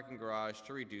automated parking garage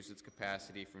to reduce its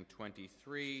capacity from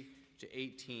 23 to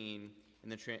 18 in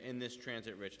this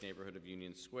transit-rich neighborhood of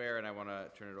Union Square. And I want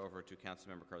to turn it over to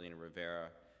Councilmember Carlina Rivera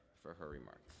for her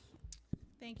remarks.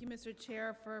 Thank you, Mr.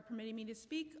 Chair, for permitting me to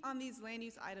speak on these land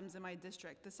use items in my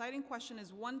district. The site in question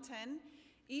is 110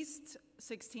 East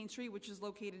 16th Street, which is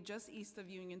located just east of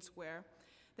Union Square.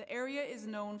 The area is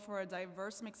known for a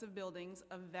diverse mix of buildings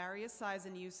of various size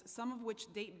and use, some of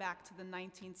which date back to the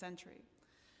 19th century.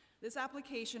 This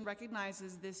application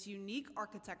recognizes this unique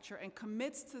architecture and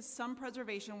commits to some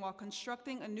preservation while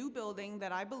constructing a new building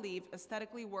that I believe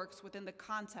aesthetically works within the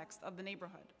context of the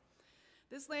neighborhood.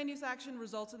 This land use action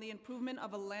results in the improvement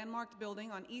of a landmarked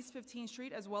building on East 15th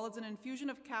Street, as well as an infusion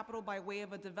of capital by way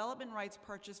of a development rights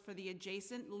purchase for the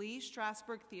adjacent Lee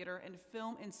Strasberg Theater and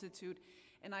Film Institute,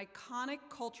 an iconic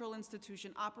cultural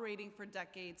institution operating for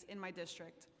decades in my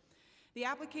district. The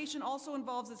application also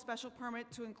involves a special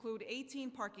permit to include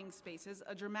 18 parking spaces,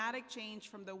 a dramatic change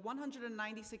from the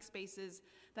 196 spaces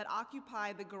that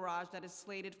occupy the garage that is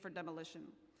slated for demolition.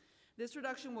 This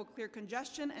reduction will clear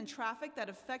congestion and traffic that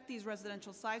affect these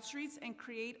residential side streets and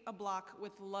create a block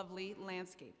with lovely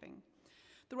landscaping.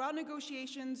 Throughout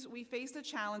negotiations, we faced a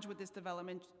challenge with this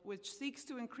development, which seeks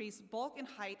to increase bulk and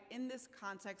height in this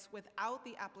context without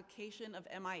the application of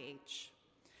MIH.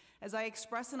 As I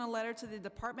expressed in a letter to the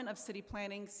Department of City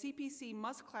Planning, CPC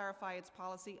must clarify its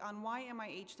policy on why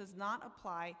MIH does not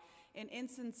apply in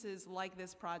instances like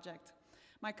this project.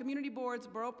 My community boards,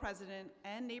 borough president,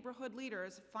 and neighborhood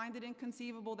leaders find it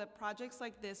inconceivable that projects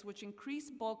like this, which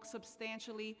increase bulk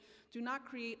substantially, do not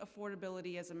create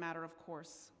affordability as a matter of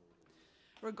course.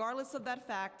 Regardless of that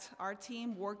fact, our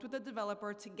team worked with the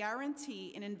developer to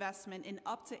guarantee an investment in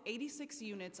up to 86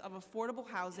 units of affordable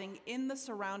housing in the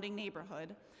surrounding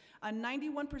neighborhood, a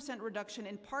 91% reduction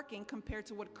in parking compared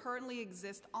to what currently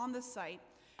exists on the site,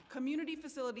 community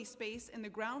facility space in the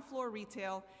ground floor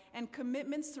retail, and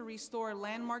commitments to restore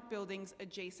landmark buildings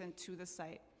adjacent to the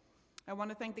site. I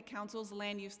want to thank the Council's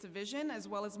Land Use Division, as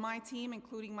well as my team,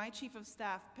 including my Chief of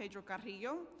Staff, Pedro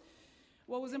Carrillo.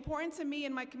 What was important to me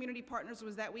and my community partners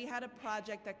was that we had a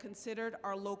project that considered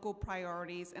our local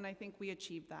priorities, and I think we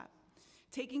achieved that.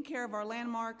 Taking care of our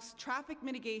landmarks, traffic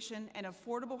mitigation, and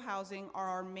affordable housing are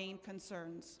our main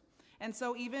concerns. And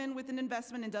so even with an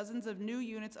investment in dozens of new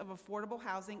units of affordable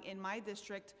housing in my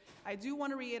district, I do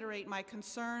want to reiterate my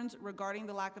concerns regarding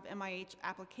the lack of MIH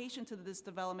application to this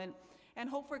development and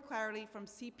hope for clarity from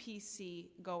CPC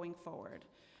going forward.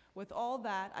 With all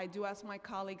that, I do ask my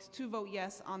colleagues to vote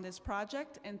yes on this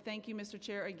project, and thank you, Mr.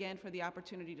 Chair, again for the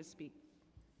opportunity to speak.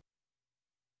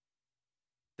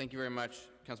 Thank you very much,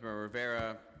 Councilmember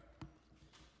Rivera.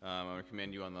 I want to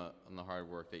commend you on the hard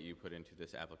work that you put into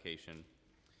this application.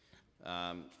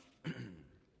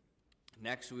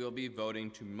 Next, we will be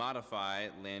voting to modify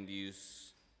land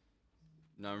use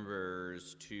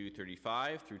numbers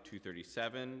 235 through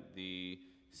 237, the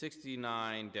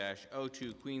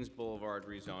 69-02 Queens Boulevard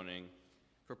rezoning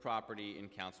for property in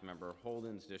Councilmember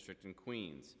Holden's district in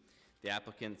Queens. The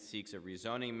applicant seeks a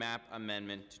rezoning map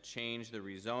amendment to change the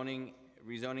rezoning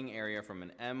area from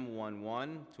an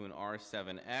M11 to an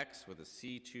R7X with a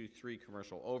C23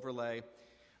 commercial overlay,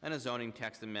 and a zoning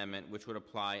text amendment which would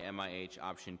apply MIH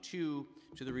option 2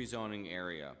 to the rezoning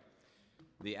area.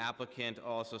 The applicant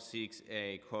also seeks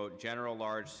a, quote, general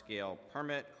large-scale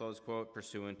permit, close quote,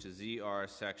 pursuant to ZR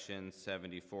section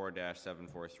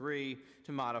 74-743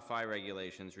 to modify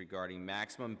regulations regarding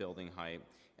maximum building height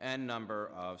and number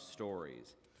of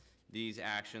stories. These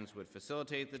actions would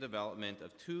facilitate the development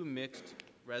of 2 mixed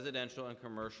residential and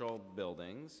commercial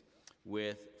buildings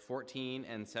with 14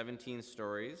 and 17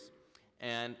 stories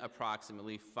and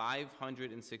approximately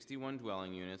 561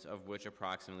 dwelling units, of which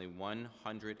approximately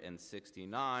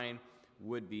 169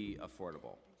 would be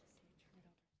affordable.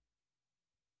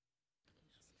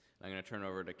 I'm going to turn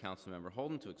over to Councilmember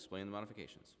Holden to explain the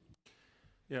modifications.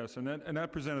 Yes, and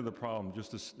that presented the problem,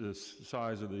 just the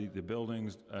size of the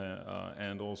buildings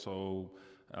and also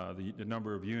the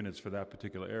number of units for that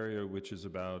particular area, which is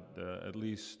about at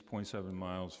least 0.7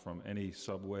 miles from any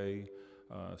subway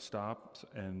stops,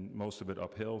 and most of it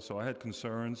uphill. So I had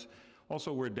concerns.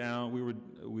 Also, we're down.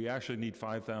 We actually need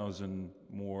 5,000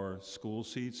 more school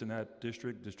seats in that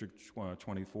district, District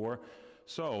 24.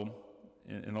 So,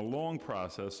 in a long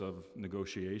process of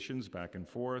negotiations back and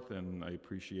forth, and I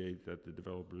appreciate that the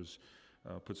developers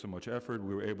put so much effort,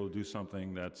 we were able to do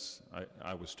something that's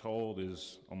I was told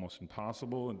is almost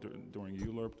impossible. And during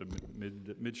ULURP, the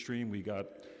midstream, we got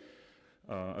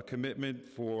a commitment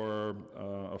for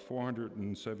a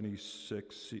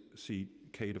 476-seat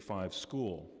K-5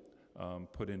 school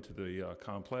put into the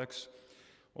complex.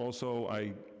 Also,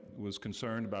 I was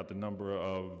concerned about the number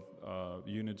of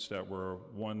units that were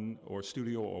one or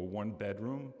studio or one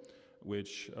bedroom,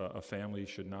 which a family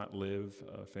should not live,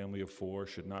 a family of 4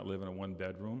 should not live in a one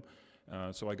bedroom.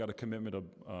 So I got a commitment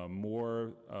of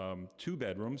more 2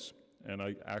 bedrooms, and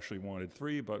I actually wanted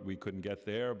 3, but we couldn't get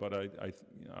there, but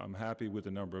I'm happy with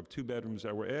the number of 2 bedrooms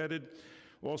that were added.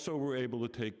 Also, we're able to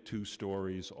take 2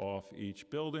 stories off each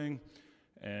building,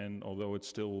 and although it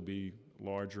still will be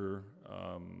larger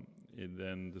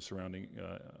than the surrounding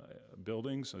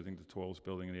buildings, I think the tallest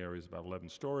building in the area is about 11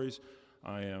 stories,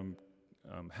 I am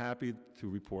happy to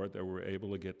report that we're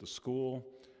able to get the school,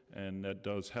 and that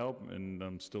does help, and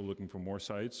I'm still looking for more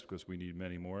sites because we need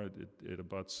many more. It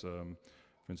abuts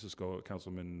Francisco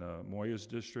Councilman Moya's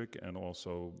district and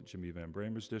also Jimmy Van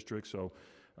Bramer's district, so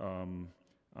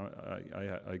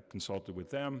I consulted with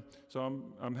them. So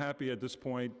I'm happy at this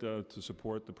point to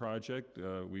support the project.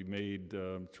 We made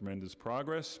tremendous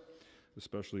progress,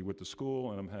 especially with the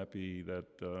school, and I'm happy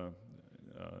that the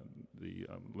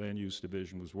Land Use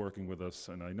Division was working with us,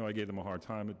 and I know I gave them a hard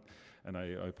time, and I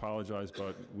apologize,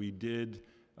 but we did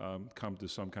come to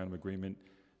some kind of agreement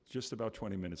just about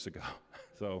 20 minutes ago.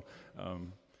 So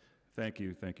thank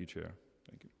you, Chair.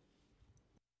 Thank you.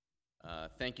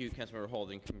 Thank you, Councilmember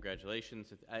Holding.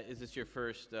 Congratulations. Is this your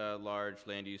first large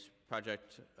land use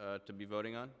project to be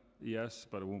voting on? Yes,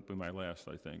 but it won't be my last,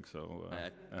 I think, so.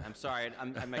 I'm sorry,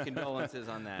 my condolences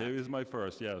on that. It was my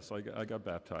first, yes. I got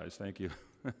baptized. Thank you.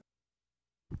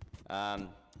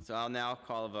 So I'll now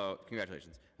call a vote.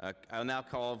 Congratulations. I'll now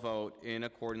call a vote in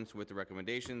accordance with the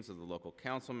recommendations of the local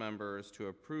council members to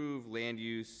approve land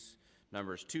use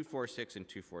numbers 246 and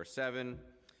 247,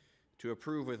 to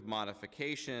approve with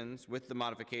modifications, with the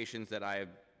modifications that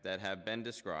have been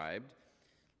described,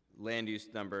 land use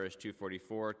numbers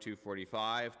 244,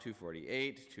 245,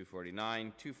 248,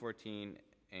 249, 214,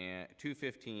 and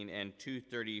 215, and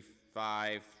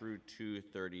 235 through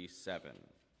 237.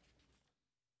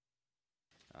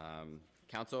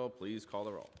 Council, please call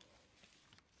the roll.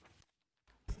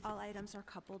 All items are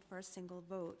coupled for a single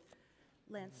vote.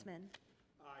 Landsman.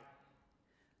 Aye.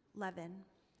 Levin.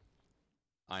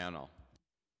 Aye on all.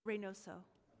 Reynoso.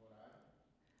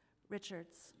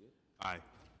 Richards. Aye.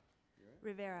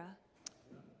 Rivera.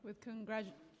 With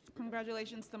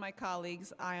congratulations to my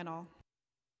colleagues, aye on all.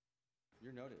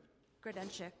 You're noted.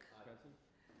 Grodenchik.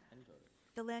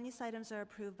 The land use items are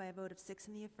approved by a vote of 6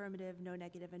 in the affirmative, no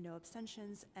negative, and no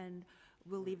abstentions, and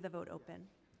we'll leave the vote open.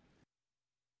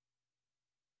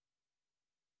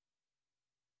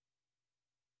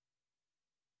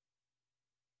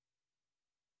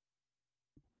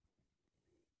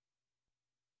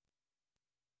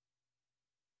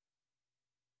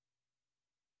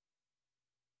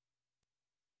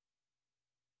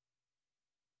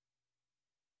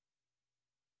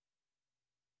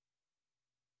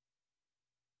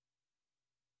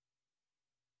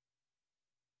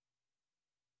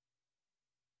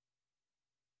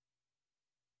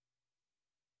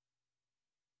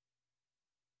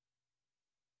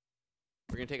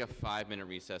 We're going to take a 5-minute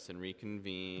recess and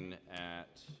reconvene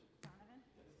at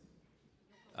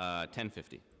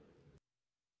 10:50.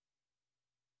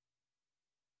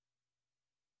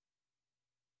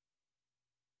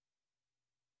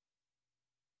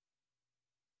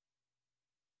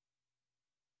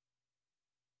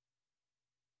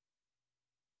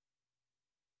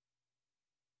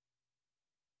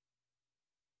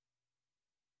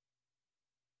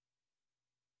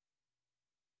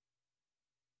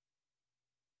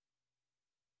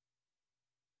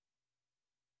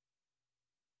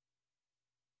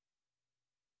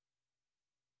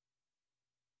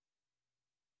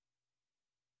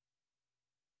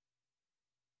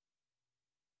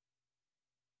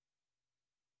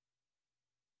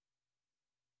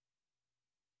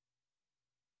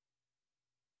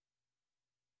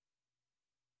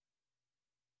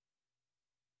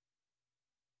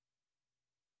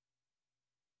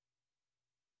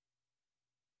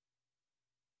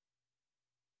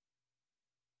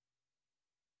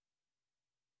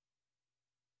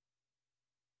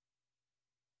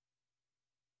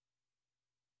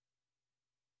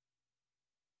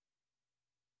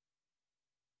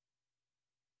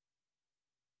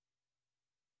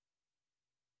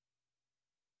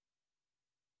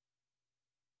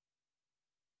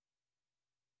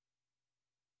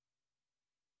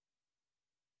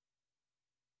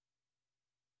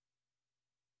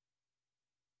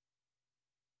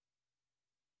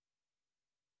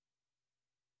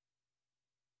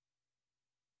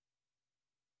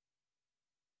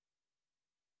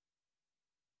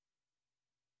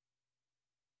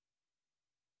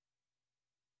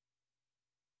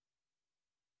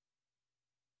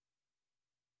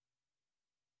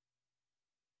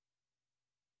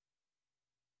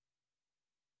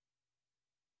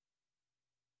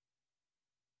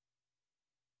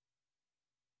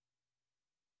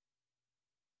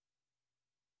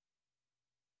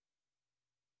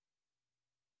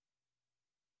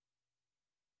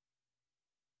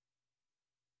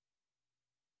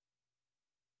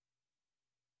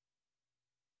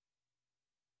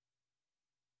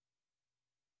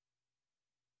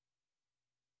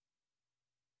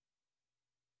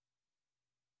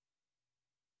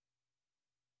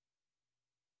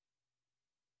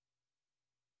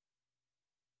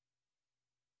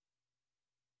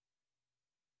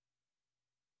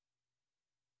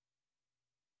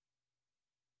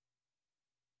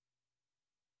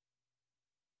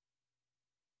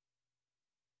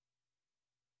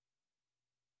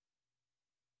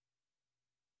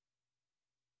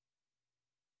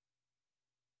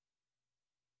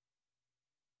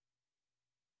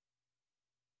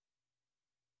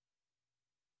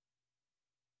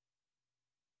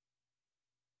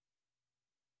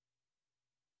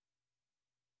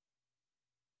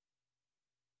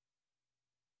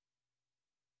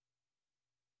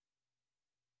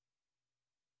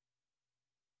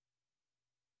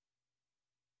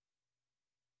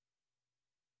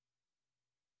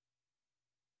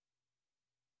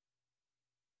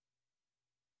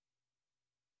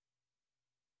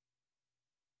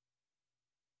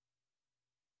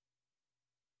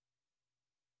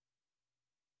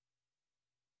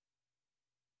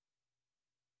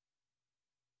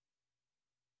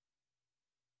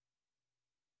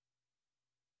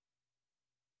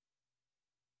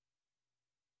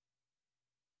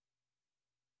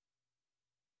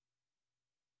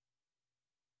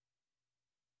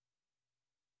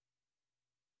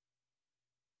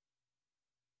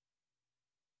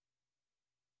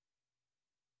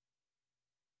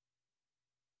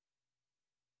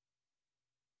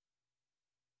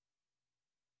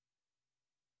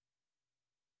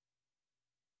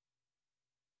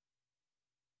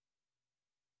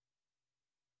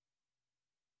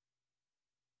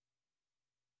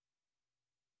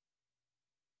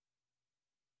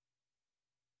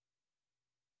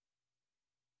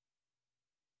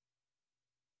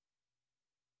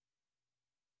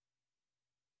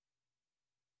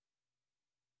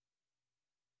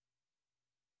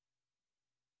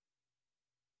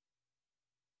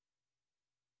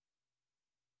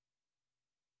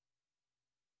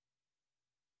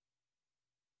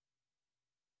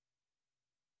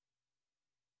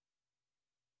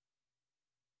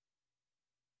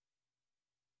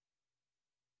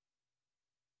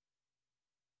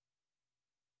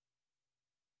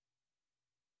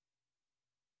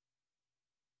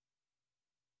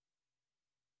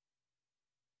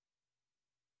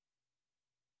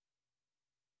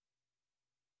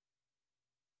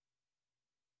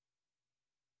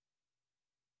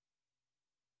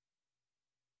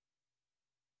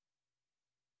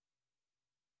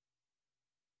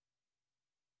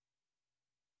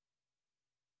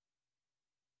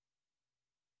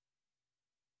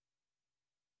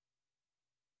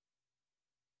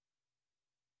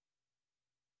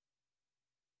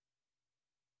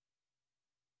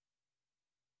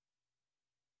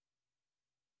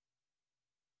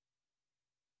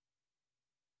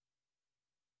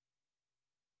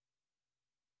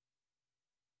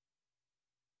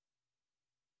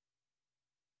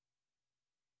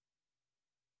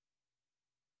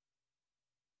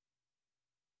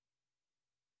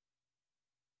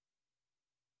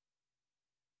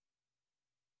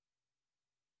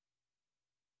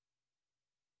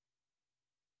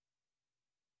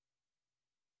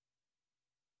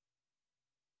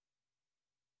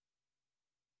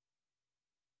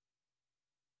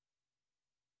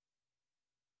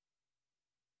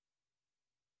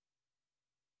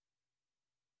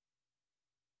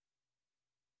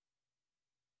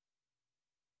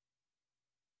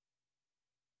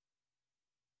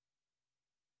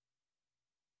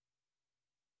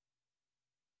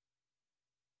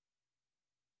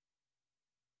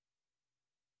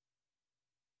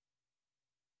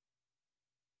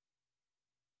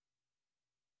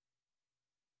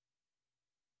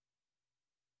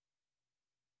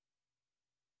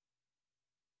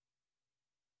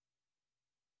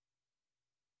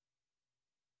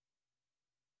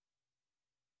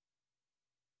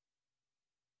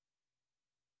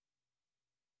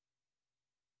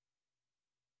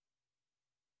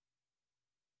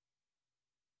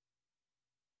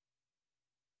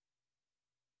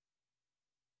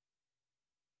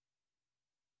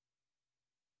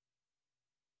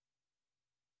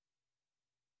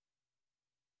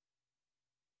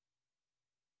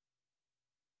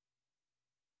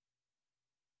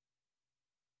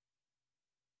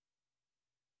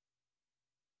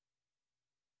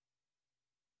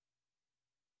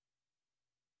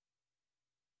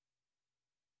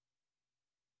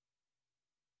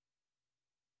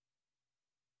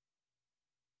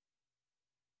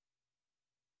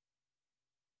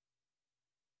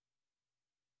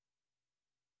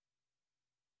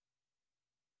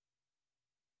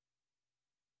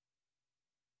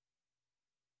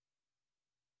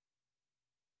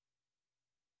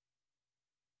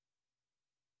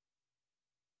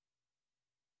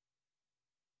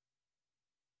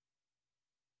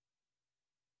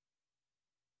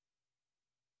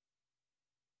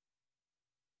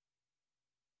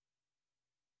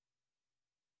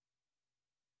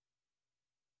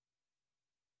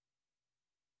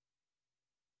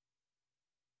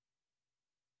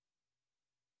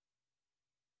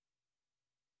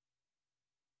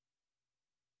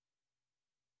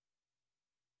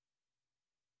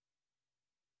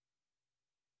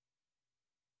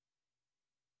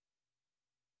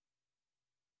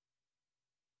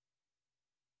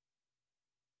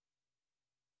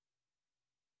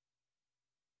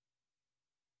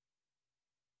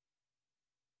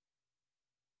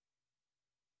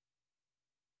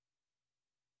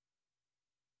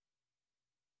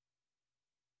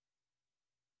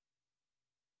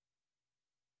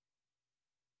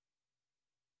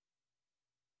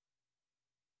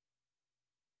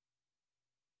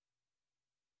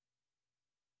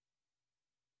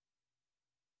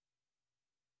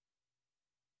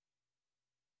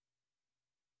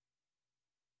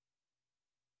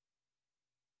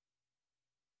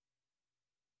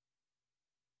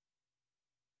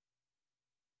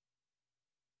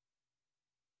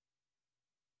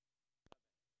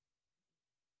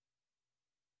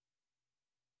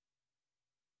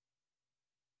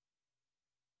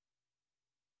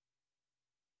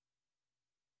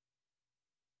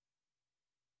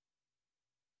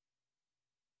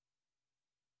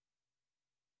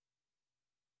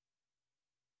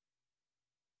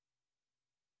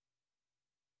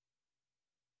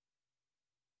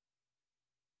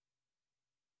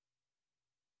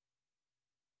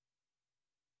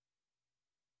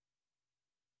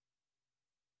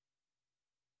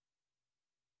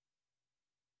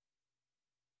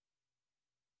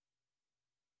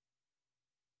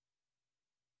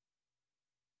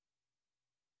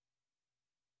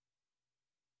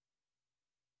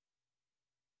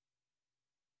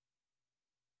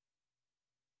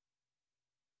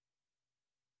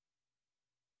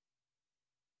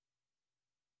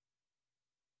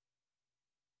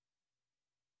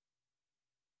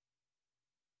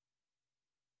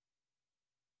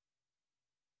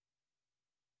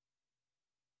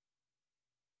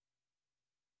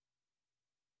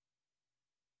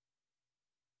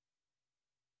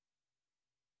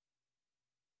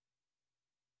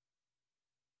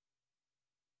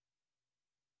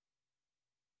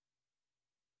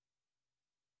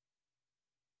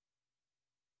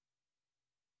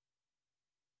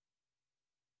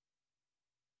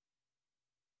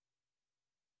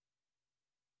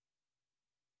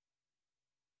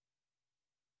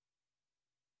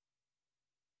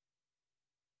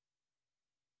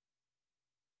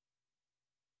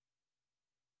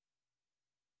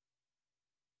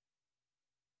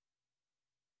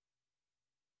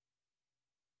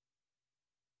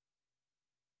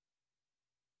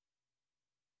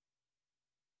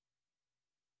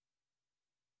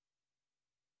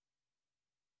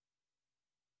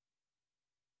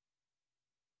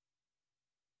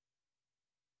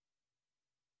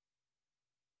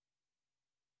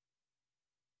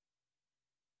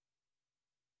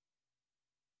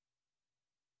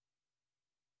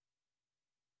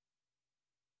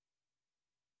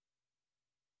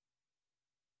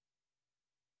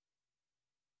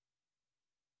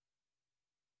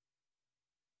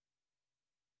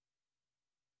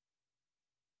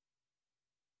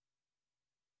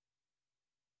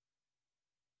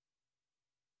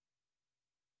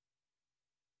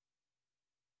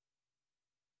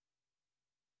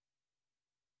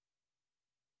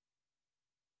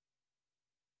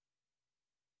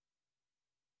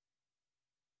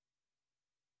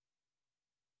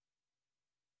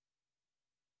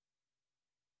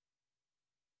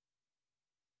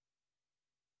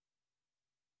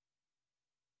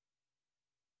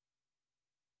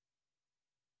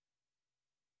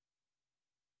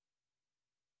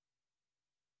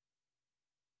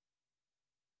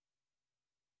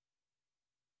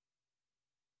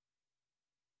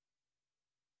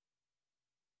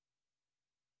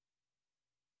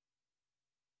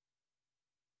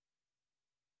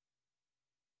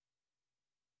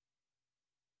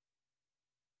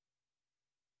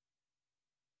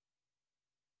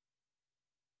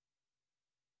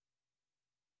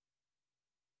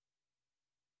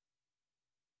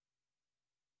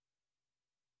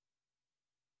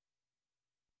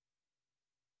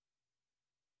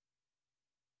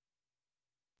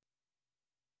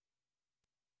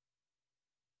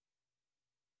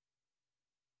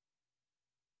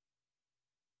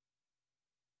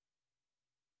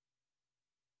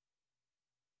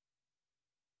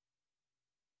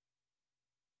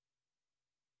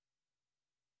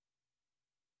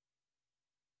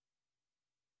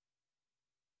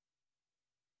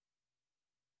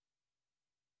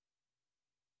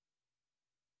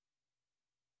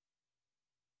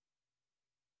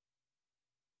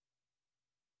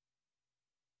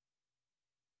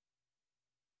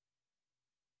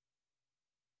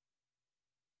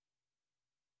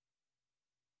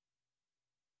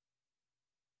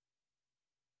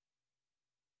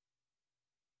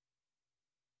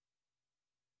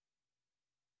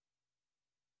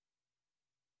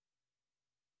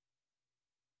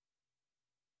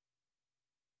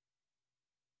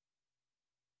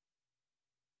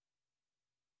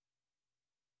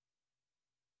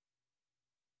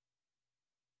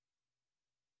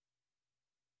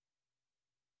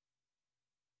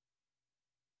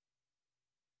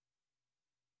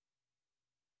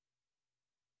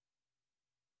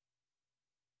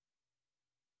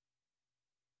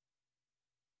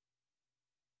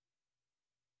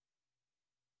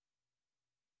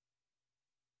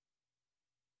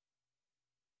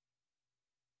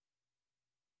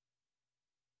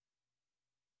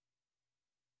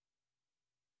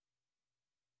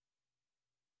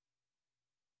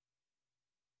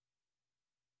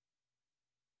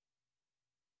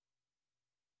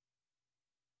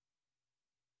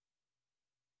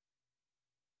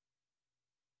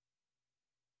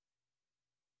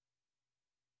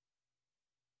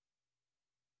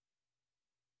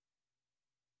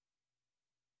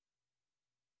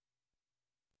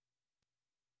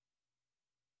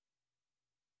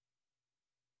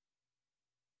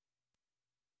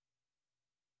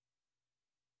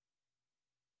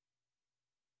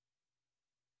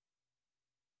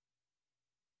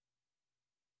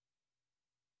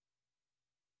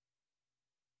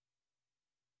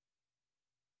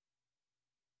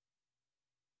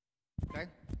 Okay.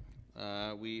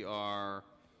 We are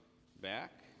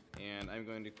back, and I'm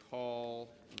going to call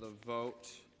the vote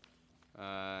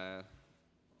on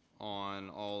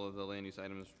all of the land use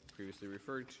items previously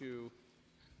referred to.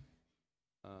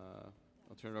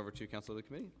 I'll turn it over to council of the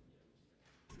committee.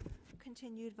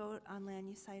 Continued vote on land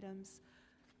use items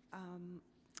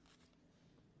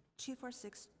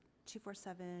 246,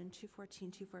 247, 214,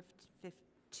 215,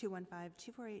 215,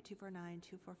 248, 249,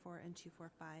 244, and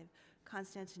 245.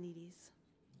 Constantinides.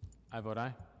 I vote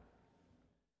aye.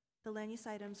 The land use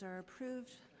items are approved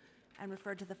and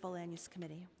referred to the full land use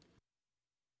committee.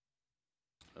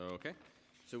 Okay.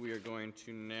 So we are going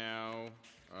to now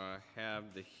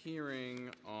have the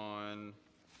hearing on,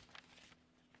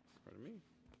 pardon me.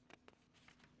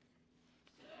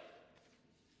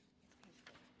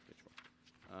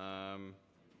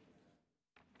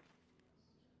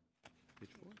 Page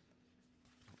 4? Oh,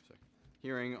 sorry.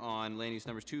 Hearing on land use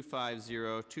numbers 250,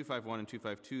 251, and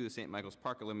 252, the St. Michael's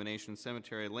Park Elimination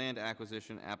Cemetery land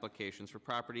acquisition applications for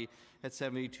property at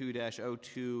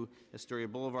 72-02 Astoria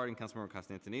Boulevard in Councilmember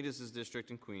Constantinides' district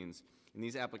in Queens. In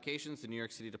these applications, the New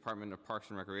York City Department of Parks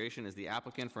and Recreation is the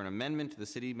applicant for an amendment to the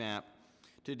city map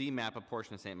to demap a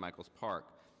portion of St. Michael's Park.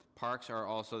 Parks are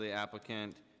also the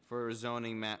applicant for a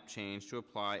zoning map change to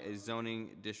apply a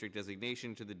zoning district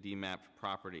designation to the demapped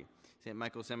property. St.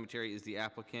 Michael's Cemetery is the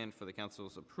applicant for the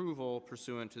council's approval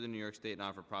pursuant to the New York State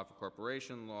Not-for-Profit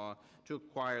Corporation Law to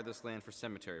acquire this land for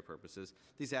cemetery purposes.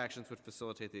 These actions would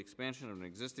facilitate the expansion of an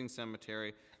existing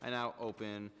cemetery. I now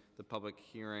open the public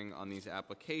hearing on these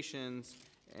applications,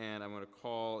 and I'm going to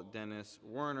call Dennis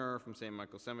Werner from St.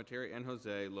 Michael's Cemetery and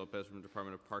Jose Lopez from the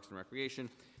Department of Parks and Recreation.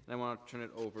 And I want to turn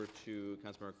it over to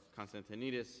Councilmember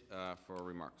Constantinides for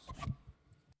remarks.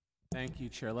 Thank you,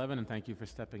 Chair Levin, and thank you for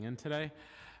stepping in today.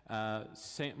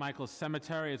 St. Michael's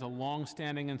Cemetery is a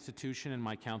long-standing institution in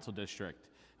my council district.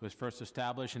 It was first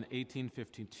established in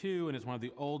 1852 and is one of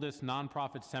the oldest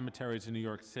nonprofit cemeteries in New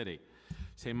York City.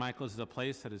 St. Michael's is a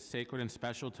place that is sacred and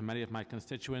special to many of my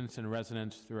constituents and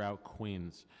residents throughout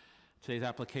Queens. Today's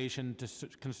application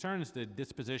concerns the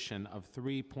disposition of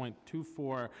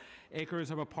 3.24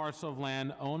 acres of a parcel of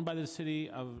land owned by the City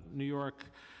of New York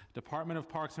Department of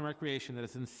Parks and Recreation that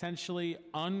is essentially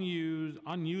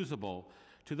unusable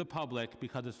to the public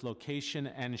because of its location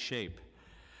and shape.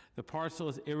 The parcel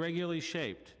is irregularly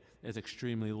shaped, is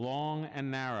extremely long and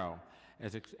narrow,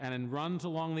 and it runs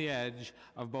along the edge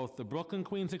of both the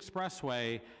Brooklyn-Queens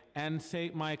Expressway and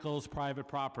St. Michael's private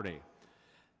property.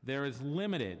 There is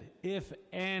limited, if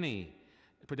any,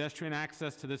 pedestrian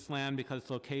access to this land because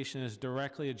its location is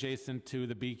directly adjacent to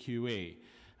the BQE.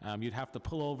 You'd have to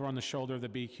pull over on the shoulder of the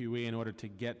BQE in order to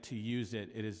get to use it.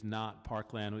 It is not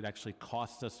parkland. It would actually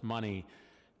cost us money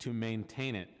to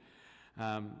maintain it.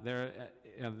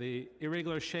 The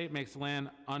irregular shape makes land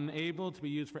unable to be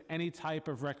used for any type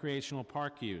of recreational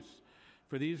park use.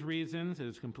 For these reasons, it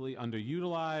is completely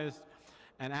underutilized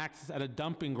and acts as a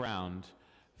dumping ground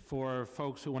for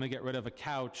folks who want to get rid of a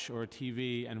couch or a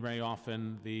TV, and very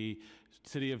often the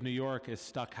City of New York is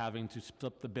stuck having to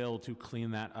split the bill to clean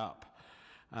that up.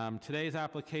 Today's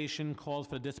application calls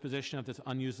for the disposition of this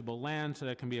unusable land so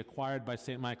that it can be acquired by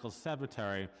St. Michael's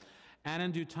Cemetery and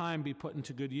in due time be put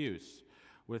into good use.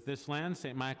 With this land,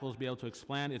 St. Michael's will be able to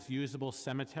expand its usable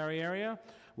cemetery area,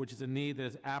 which is a need that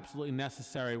is absolutely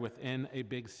necessary within a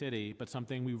big city, but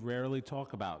something we rarely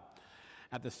talk about.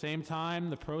 At the same time,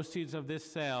 the proceeds of this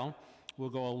sale will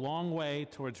go a long way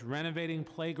towards renovating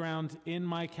playgrounds in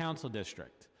my council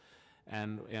district.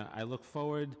 And I look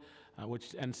forward,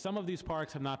 and some of these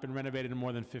parks have not been renovated in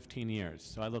more than 15 years.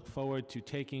 So I look forward to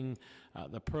taking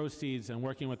the proceeds and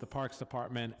working with the Parks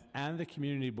Department and the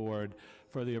Community Board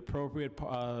for the appropriate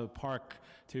park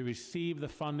to receive the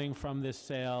funding from this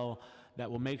sale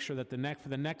that will make sure that for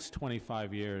the next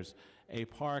 25 years, a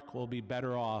park will be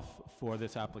better off for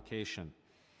this application.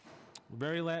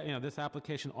 This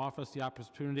application offers the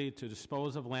opportunity to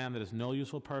dispose of land that has no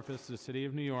useful purpose to the City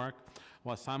of New York,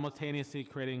 while simultaneously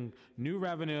creating new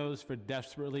revenues for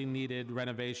desperately needed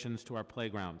renovations to our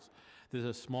playgrounds. This is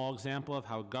a small example of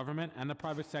how government and the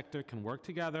private sector can work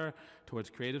together towards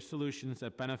creative solutions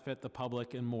that benefit the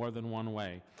public in more than one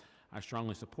way. I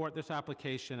strongly support this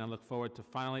application and look forward to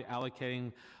finally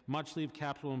allocating much-needed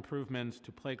capital improvements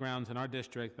to playgrounds in our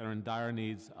district that are in dire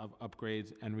needs of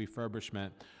upgrades and refurbishment,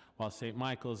 while St.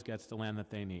 Michael's gets the land that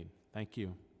they need. Thank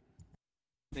you.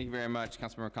 Thank you very much,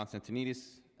 Councilmember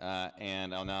Constantinides.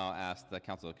 And I'll now ask the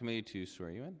Council of Committee to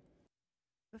swear you in.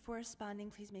 Before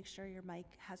responding, please make sure your mic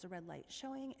has a red light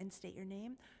showing and state your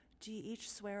name. Do you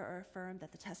each swear or affirm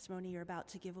that the testimony you're about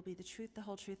to give will be the truth, the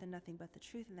whole truth, and nothing but the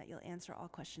truth, and that you'll answer all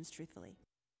questions truthfully?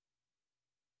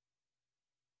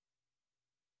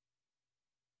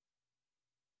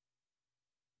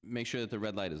 make sure that the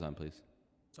red light is on, please.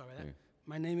 Sorry about There. that.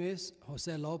 My name is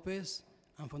Jose Lopez.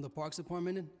 I'm from the Parks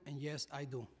Department, and yes, I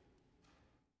do.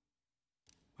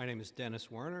 My name is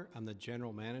Dennis Werner. I'm the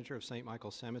general manager of St.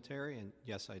 Michael's Cemetery, and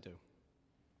yes, I do.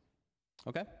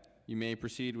 Okay. You may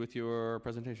proceed with your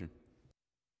presentation.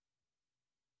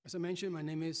 As I mentioned, my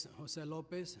name is Jose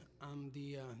Lopez. I'm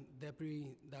the Deputy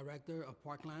Director of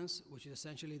Parklands, which is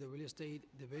essentially the real estate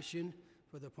division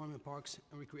for the Department of Parks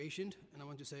and Recreation. And I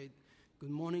want to say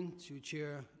good morning to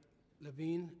Chair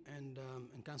Levine and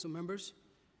council members.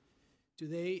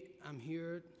 Today, I'm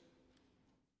here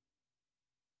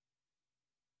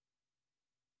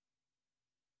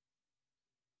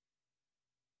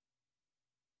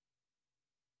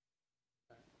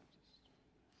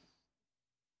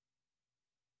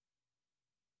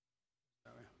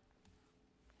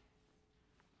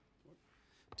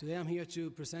Today, I'm here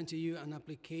to present to you an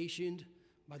application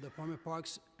by the Department of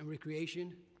Parks and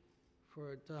Recreation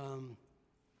for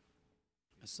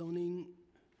a zoning,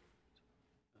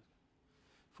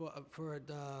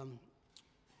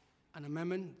 an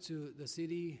amendment to the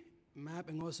city map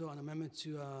and also an amendment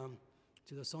to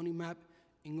the zoning map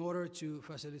in order to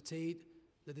facilitate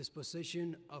the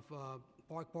disposition of a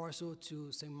park parcel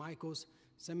to St. Michael's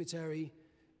Cemetery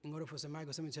in order for St.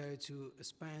 Michael's Cemetery to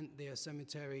expand their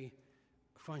cemetery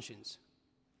functions.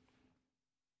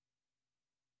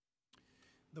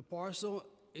 The parcel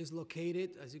is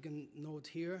located, as you can note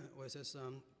here, where it says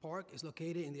park, is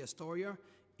located in the Astoria,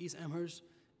 East Amherst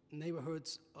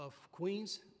neighborhoods of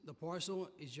Queens. The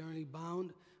parcel is generally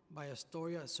bound by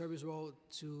Astoria Service Road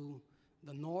to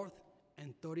the north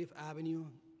and 30th Avenue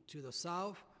to the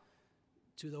south.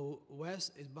 To the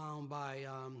west is bound by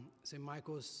St.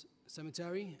 Michael's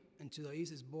Cemetery, and to the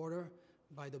east is bordered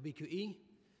by the BQE.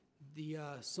 The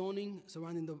zoning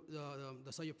surrounding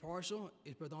the subject parcel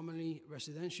is predominantly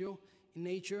residential in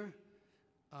nature.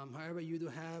 However, you do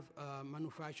have a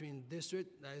manufacturing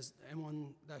district that is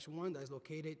M1-1 that is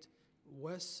located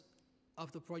west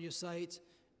of the project site,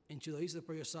 and to the east of the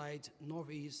project site,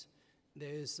 northeast,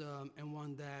 there is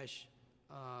M1-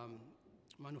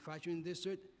 manufacturing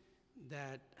district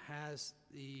that has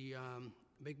the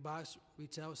big box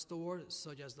retail stores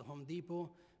such as the Home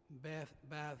Depot,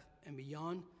 Bath and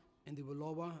Beyond, and the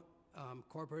Bulova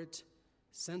Corporate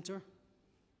Center.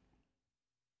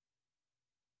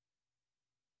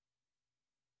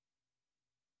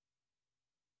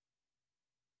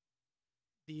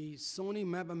 The zoning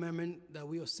map amendment that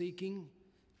we are seeking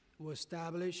will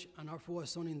establish an R4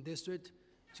 zoning district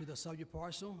to the subject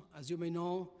parcel. As you may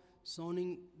know,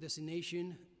 zoning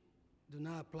designation do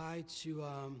not apply to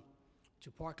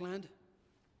parkland.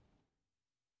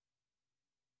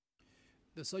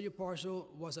 The subject parcel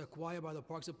was acquired by the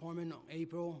Parks Department on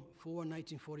April 4,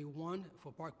 1941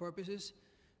 for park purposes.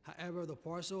 However, the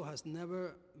parcel has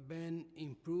never been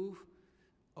improved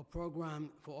or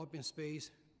programmed for open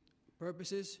space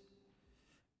purposes.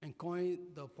 And currently,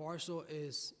 the parcel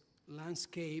is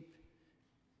landscape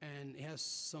and it has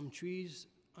some trees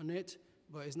on it,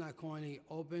 but it's not currently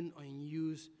open or in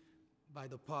use by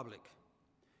the public.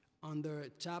 Under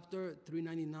Chapter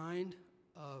 399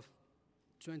 of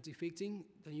 2015,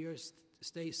 the New York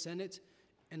State Senate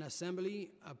and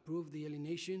Assembly approved the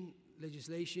alienation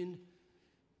legislation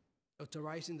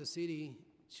authorizing the city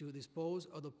to dispose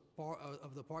of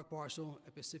the park parcel,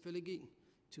 specifically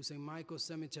to St. Michael's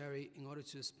Cemetery, in order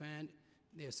to expand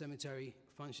their cemetery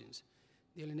functions.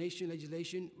 The alienation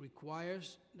legislation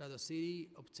requires that the city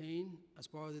obtain, as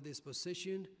part of the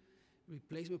disposition,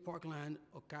 replacement parkland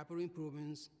or capital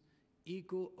improvements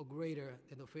equal or greater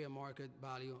than the fair market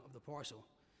value of the parcel.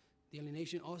 The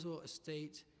alienation also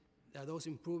states that those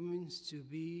improvements to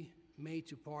be made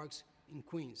to parks in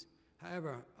Queens.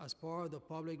 However, as part of the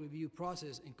public review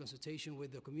process in consultation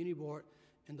with the community board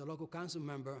and the local council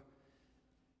member,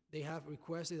 they have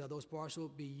requested that those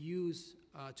parcels be used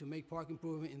to make park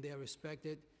improvement in their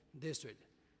respected district.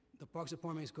 The Parks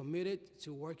Department is committed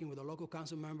to working with the local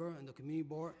council member and the community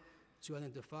board to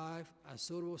identify a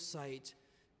suitable site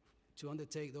to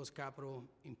undertake those capital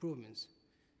improvements.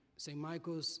 St.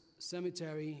 Michael's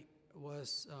Cemetery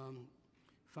was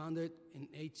founded in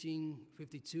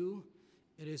 1852.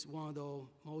 It is one of the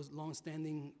most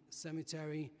long-standing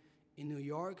cemetery in New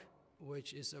York,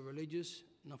 which is a religious,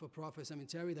 not-for-profit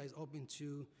cemetery that is open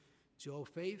to all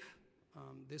faith.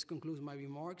 This concludes my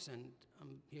remarks, and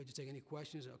I'm here to take any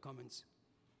questions or comments.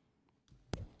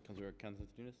 Councilor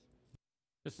Constantinides?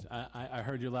 Just, I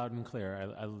heard you loud and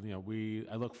clear.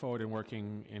 I look forward in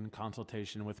working in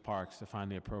consultation with Parks to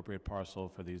find the appropriate parcel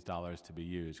for these dollars to be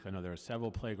used. I know there are several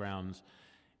playgrounds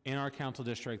in our council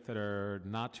district that are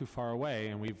not too far away,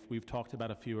 and we've talked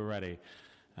about a few already.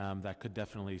 that could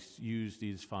definitely use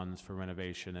these funds for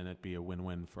renovation and it be a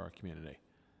win-win for our community.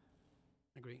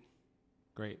 Agree.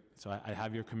 Great. So I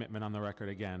have your commitment on the record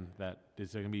again that this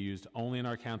is going to be used only in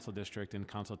our council district in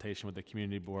consultation with the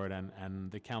community board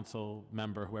and the council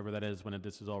member, whoever that is, when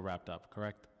this is all wrapped up,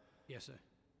 correct? Yes, sir.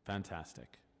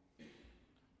 Fantastic.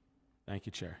 Thank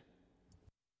you, Chair.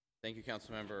 Thank you,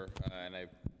 Councilmember, and I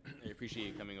appreciate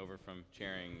you coming over from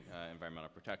chairing environmental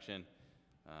protection.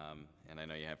 And I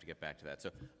know you have to get back to that.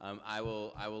 So I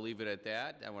will leave it at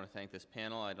that. I want to thank this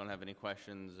panel. I don't have any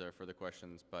questions or further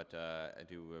questions, but I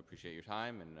do appreciate your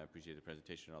time and I appreciate the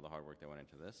presentation and all the hard work that went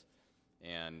into this.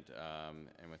 And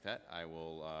with that, I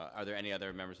will, are there any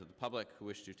other members of the public who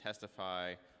wish to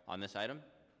testify on this item?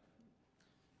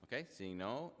 Okay, seeing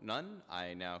none,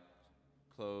 I now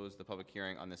close the public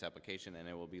hearing on this application and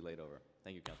it will be laid over.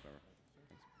 Thank you, Councilmember.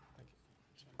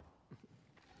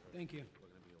 Thank you.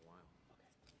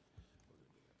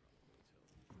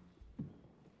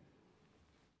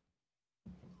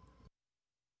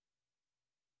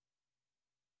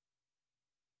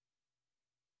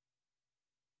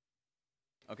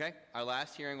 Okay, our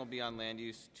last hearing will be on Land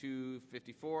Use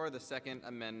 254, the second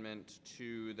amendment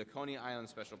to the Coney Island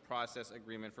Special Process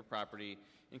Agreement for property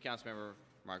in Councilmember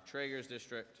Mark Traeger's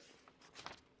district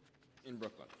in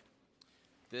Brooklyn.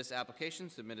 This application,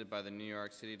 submitted by the New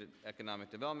York City Economic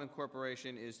Development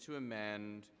Corporation, is to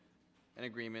amend an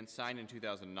agreement signed in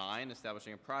 2009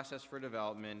 establishing a process for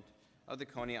development of the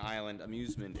Coney Island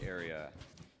amusement area.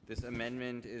 This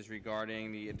amendment is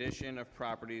regarding the addition of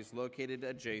properties located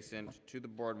adjacent to the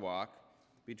boardwalk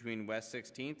between West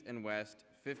 16th and West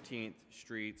 15th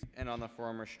Streets and on the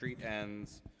former street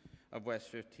ends of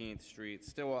West 15th Street,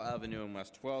 Stillwell Avenue, and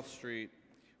West 12th Street,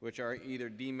 which are either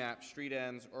DMAP street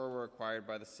ends or were acquired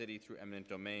by the city through eminent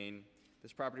domain.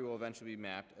 This property will eventually be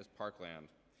mapped as parkland.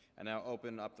 I now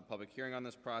open up the public hearing on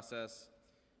this process.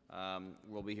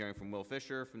 We'll be hearing from Will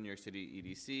Fisher from New York City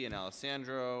EDC and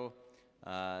Alessandro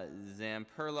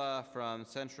Zamperla from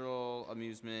Central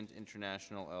Amusement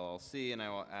International LLC, and I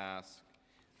will ask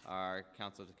our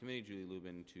Counsel to Committee, Julie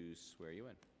Lubin, to swear you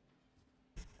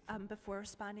in. Before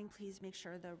responding, please make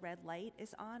sure the red light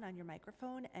is on your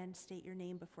microphone and state your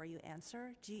name before you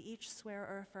answer. Do you each swear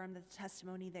or affirm that the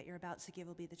testimony that you're about to give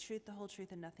will be the truth, the whole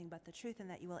truth, and nothing but the truth, and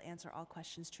that you will answer all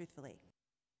questions truthfully?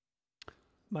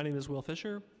 My name is Will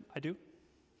Fisher. I do.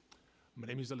 My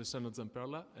name is Alessandro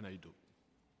Zamperla, and I do.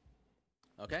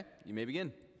 Okay, you may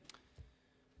begin.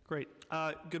 Great.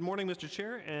 Good morning, Mr.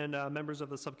 Chair and members of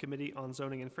the Subcommittee on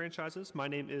Zoning and Franchises. My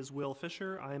name is Will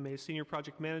Fisher. I am a Senior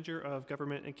Project Manager of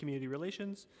Government and Community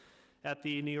Relations at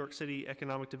the New York City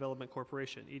Economic Development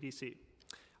Corporation, EDC.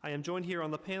 I am joined here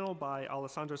on the panel by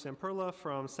Alessandro Zamperla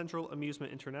from Central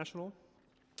Amusement International.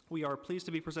 We are pleased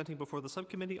to be presenting before the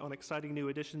Subcommittee on exciting new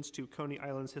additions to Coney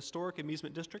Island's historic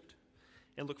amusement district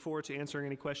and look forward to answering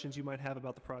any questions you might have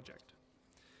about the project.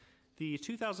 The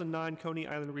 2009 Coney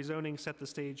Island rezoning set the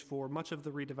stage for much of the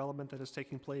redevelopment that is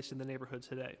taking place in the neighborhood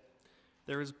today.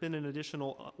 There has been an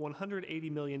additional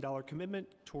 $180 million commitment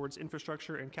towards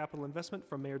infrastructure and capital investment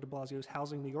from Mayor de Blasio's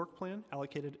Housing New York plan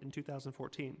allocated in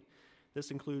 2014. This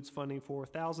includes funding for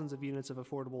thousands of units of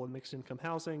affordable and mixed-income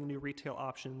housing, new retail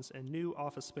options, and new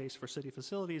office space for city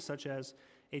facilities such as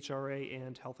HRA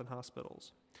and health and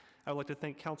hospitals. I would like to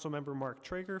thank Councilmember Mark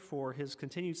Traeger for his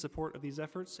continued support of these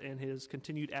efforts and his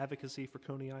continued advocacy for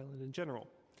Coney Island in general.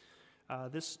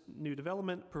 This new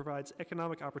development provides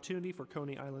economic opportunity for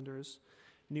Coney Islanders.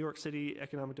 New York City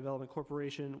Economic Development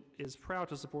Corporation is proud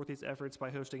to support these efforts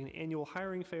by hosting an annual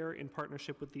hiring fair in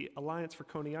partnership with the Alliance for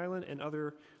Coney Island and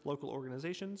other local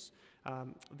organizations.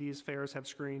 These fairs have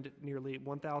screened nearly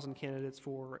 1,000 candidates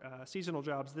for seasonal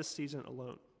jobs this season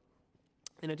alone.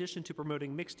 In addition to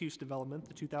promoting mixed-use development,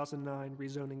 the 2009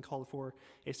 rezoning called for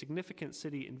a significant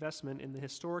city investment in the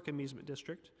historic amusement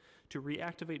district to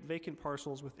reactivate vacant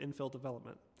parcels with infill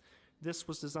development. This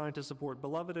was designed to support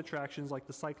beloved attractions like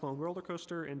the Cyclone roller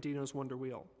coaster and Dino's Wonder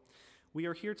Wheel. We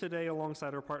are here today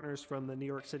alongside our partners from the New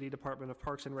York City Department of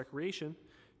Parks and Recreation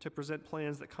to present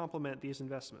plans that complement these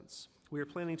investments. We are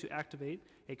planning to activate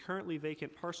a currently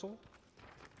vacant parcel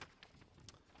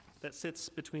that sits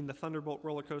between the Thunderbolt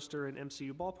roller coaster and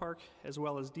MCU Ballpark, as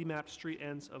well as demapped street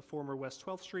ends of former West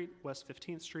 12th Street, West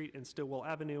 15th Street, and Stillwell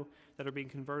Avenue that are being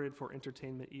converted for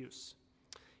entertainment use.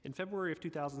 In February of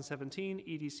 2017,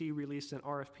 EDC released an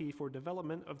RFP for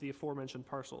development of the aforementioned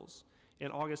parcels. In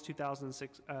August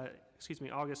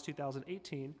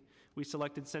 2018, we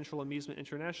selected Central Amusement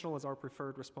International as our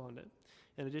preferred respondent.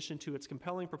 In addition to its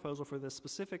compelling proposal for this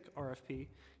specific RFP,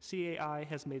 CAI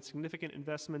has made significant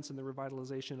investments in the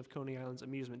revitalization of Coney Island's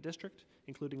amusement district,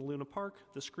 including Luna Park,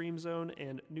 the Scream Zone,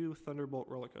 and new Thunderbolt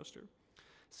roller coaster.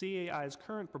 CAI's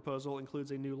current proposal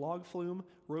includes a new log flume,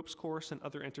 ropes course, and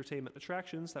other entertainment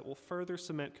attractions that will further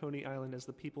cement Coney Island as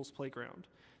the people's playground.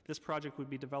 This project would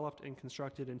be developed and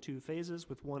constructed in 2 phases,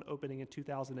 with one opening in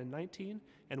 2019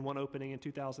 and one opening in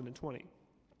 2020.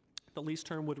 The lease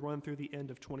term would run through the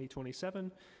end of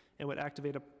 2027 and would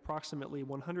activate approximately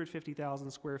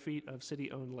 150,000 square feet of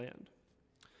city-owned land.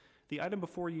 The item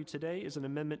before you today is an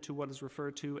amendment to what is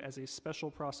referred to as a special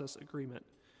process agreement.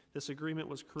 This agreement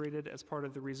was created as part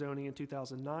of the rezoning in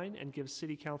 2009 and gives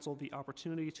City Council the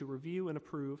opportunity to review and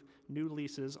approve new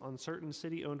leases on certain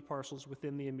city-owned parcels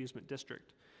within the amusement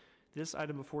district. This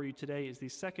item before you today is the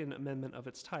second amendment of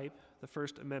its type. The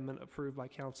first amendment, approved by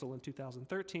Council in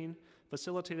 2013,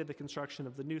 facilitated the construction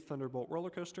of the new Thunderbolt roller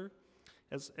coaster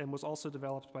and was also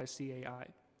developed by CAI.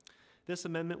 This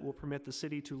amendment will permit the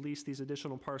city to lease these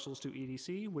additional parcels to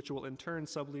EDC, which will in turn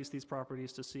sublease these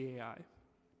properties to CAI.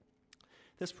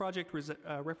 This project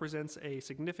represents a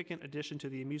significant addition to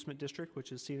the amusement district, which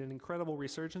has seen an incredible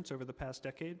resurgence over the past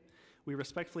decade. We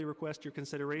respectfully request your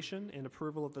consideration and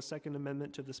approval of the second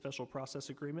amendment to the special process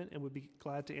agreement and would be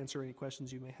glad to answer any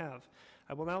questions you may have.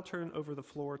 I will now turn over the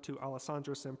floor to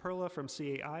Alessandro Samperla from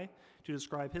CAI to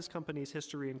describe his company's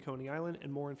history in Coney Island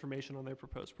and more information on their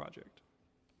proposed project.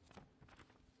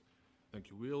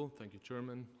 Thank you, Will. Thank you,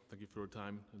 Chairman. Thank you for your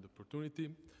time and opportunity.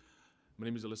 My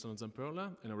name is Alessandro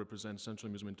Zamperla, and I represent Central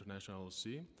Amusement International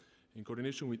LLC. In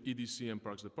coordination with EDC and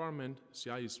Parks Department,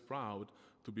 CI is proud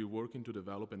to be working to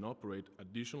develop and operate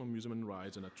additional amusement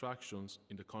rides and attractions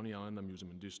in the Coney Island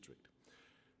Amusement District.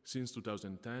 Since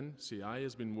 2010, CI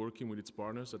has been working with its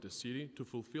partners at the city to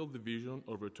fulfill the vision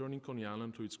of returning Coney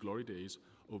Island to its glory days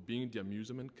of being the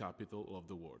amusement capital of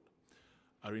the world.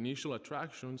 Our initial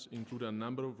attractions include a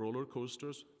number of roller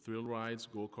coasters, thrill rides,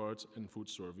 go-karts, and food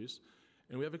service,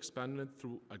 and we have expanded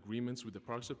through agreements with the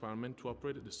Parks Department to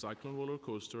operate the Cyclone roller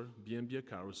coaster, B&B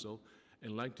Carousel,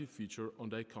 and likely feature on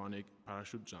the iconic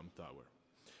Parachute Jump Tower.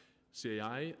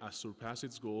 CAI has surpassed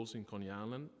its goals in Coney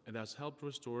Island and has helped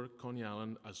restore Coney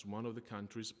Island as one of the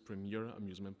country's premier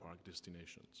amusement park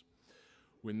destinations.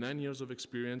 With 9 years of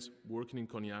experience working in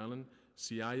Coney Island,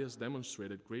 CI has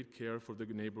demonstrated great care for the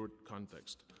neighborhood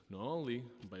context, not only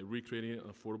by recreating an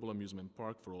affordable amusement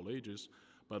park for all ages,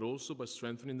 but also by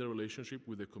strengthening the relationship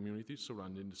with the community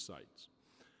surrounding the sites.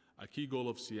 A key goal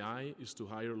of CI is to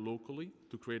hire locally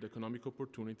to create economic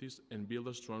opportunities and build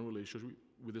a strong relationship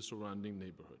with the surrounding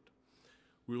neighborhood.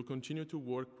 We will continue to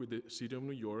work with the City of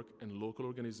New York and local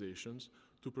organizations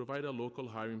to provide a local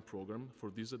hiring program for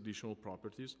these additional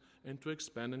properties and to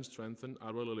expand and strengthen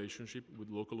our relationship with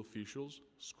local officials,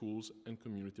 schools, and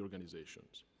community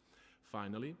organizations.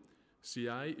 Finally,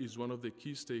 CI is one of the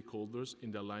key stakeholders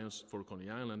in the Alliance for Coney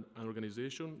Island, an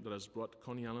organization that has brought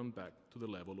Coney Island back to the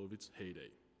level of its heyday.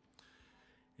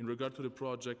 In regard to the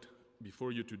project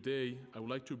before you today, I would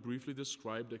like to briefly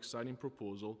describe the exciting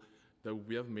proposal that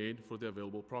we have made for the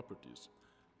available properties.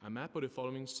 A map of the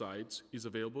following sites is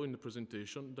available in the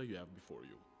presentation that you have before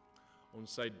you. On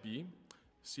Site B,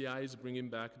 CI is bringing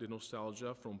back the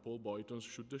nostalgia from Paul Boyton's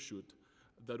Shoot the Chute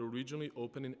that originally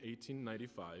opened in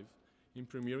 1895 in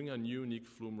premiering a new unique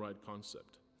flume ride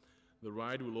concept. The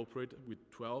ride will operate with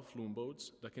 12 flume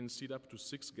boats that can seat up to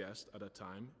 6 guests at a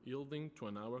time, yielding to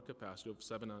an hour capacity of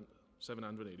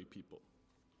 780 people.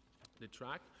 The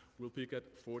track will peak at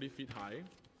 40 feet high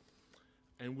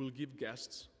and will give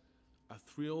guests a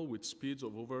thrill with speeds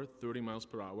of over 30 miles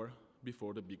per hour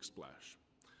before the big splash.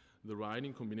 The ride,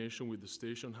 in combination with the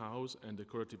station house and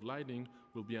decorative lighting,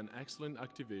 will be an excellent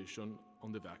activation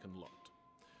on the vacant lot.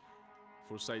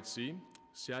 For Site C,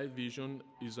 CI Vision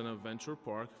is an adventure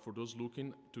park for those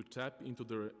looking to tap into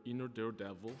their inner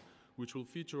daredevil, which will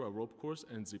feature a rope course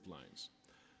and zip lines.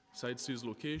 Site C's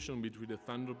location between the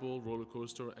Thunderbolt roller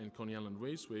coaster and Coney Island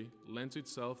Raceway lends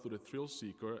itself to the thrill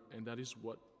seeker, and that is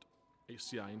what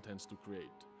CI intends to create.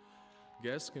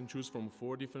 Guests can choose from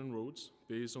 4 different routes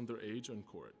based on their age and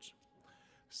courage.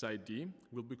 Site D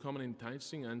will become an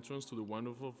enticing entrance to the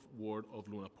wonderful world of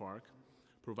Luna Park,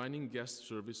 providing guest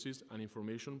services, an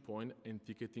information point, and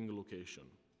ticketing location.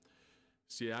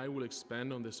 CI will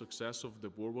expand on the success of the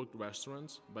Boardwalk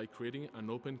restaurants by creating an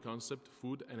open concept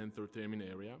food and entertainment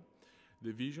area.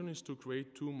 The vision is to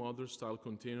create 2 modern-style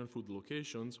container food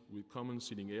locations with common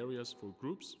seating areas for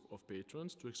groups of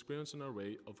patrons to experience an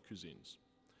array of cuisines.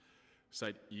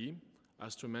 Site E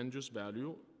has tremendous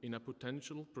value in a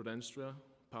potential pedestrian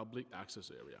public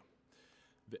access area.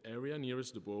 The area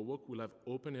nearest the boardwalk will have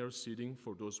open-air seating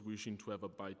for those wishing to have a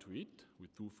bite to eat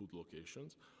with 2 food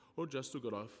locations, or just to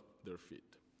get off their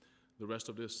feet. The rest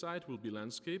of the site will be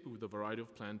landscaped with a variety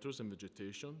of planters and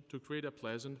vegetation to create a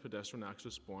pleasant pedestrian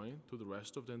access point to the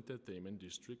rest of the entertainment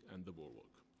district and the boardwalk.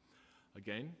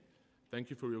 Again,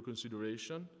 thank you for your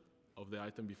consideration of the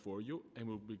item before you, and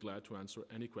we'll be glad to answer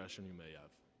any question you may have.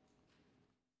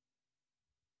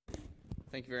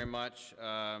 Thank you very much.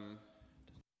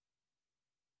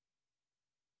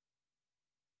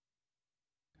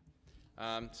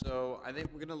 So I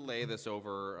think we're going to lay this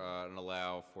over and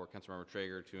allow for Councilmember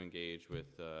Traeger to engage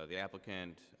with the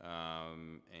applicant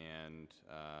and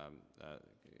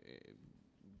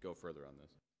go further on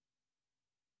this.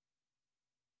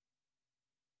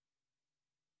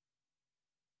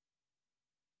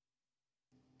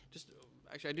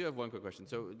 Actually, I do have one quick question.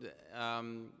 So,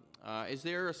 is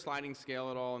there a sliding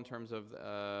scale at all in terms of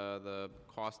the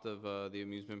cost of the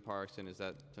amusement parks, and is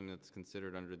that something that's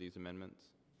considered under these amendments?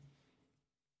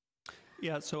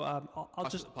 Yeah, so I'll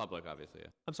Cost just... to the public, obviously, yeah.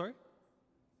 I'm sorry?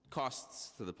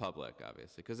 Costs to the public,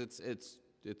 obviously, because it's you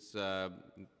know,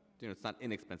 it's not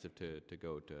inexpensive to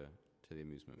go to the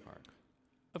amusement park.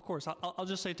 Of course. I'll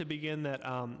just say to begin that,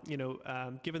 you know,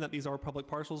 given that these are public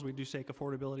parcels, we do take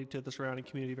affordability to the surrounding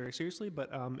community very seriously. But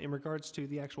in regards to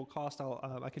the actual cost,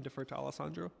 I can defer to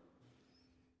Alessandro.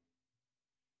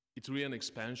 It's really an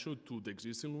expansion to the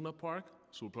existing Luna Park,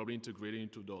 so we'll probably integrate it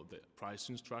into the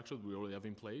pricing structure that we already have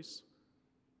in place.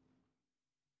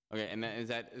 Okay, and is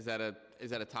that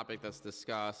a topic that's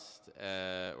discussed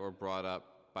or brought up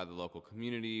by the local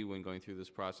community when going through this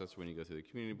process? When you go through the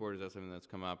community board, is that something that's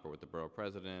come up, or with the borough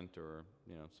president, or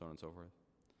you know, so on and so forth?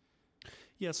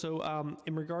 Yeah. So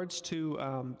in regards to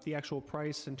the actual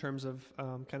price, in terms of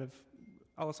kind of,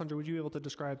 Alessandro, would you be able to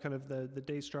describe kind of the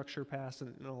day structure, pass,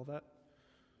 and all of that?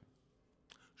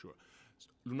 Sure. So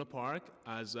Luna Park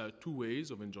has two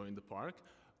ways of enjoying the park.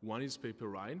 One is pay per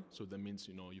ride, so that means,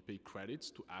 you know, you pay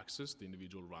credits to access the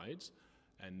individual rides,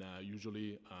 and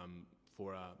usually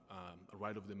for a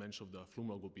ride of the dimension of the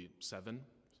flume ride will be seven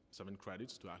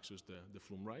credits to access the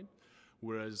flume ride.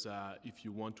 Whereas if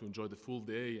you want to enjoy the full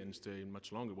day and stay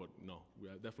much longer, well, no, we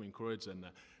are definitely encouraged, and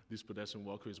these pedestrian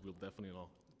walkways will definitely, you know,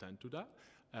 tend to that.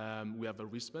 We have a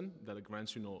wristband that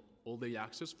grants, you know, all day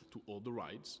access to all the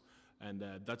rides, and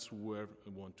that's where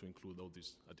we want to include all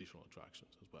these additional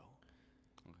attractions as well.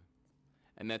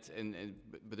 And that's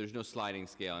but there's no sliding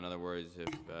scale. In other words, if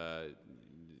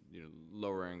you know,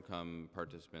 lower income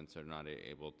participants are not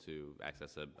able to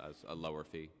access a lower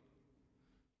fee.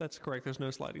 That's correct. There's no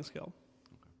sliding scale.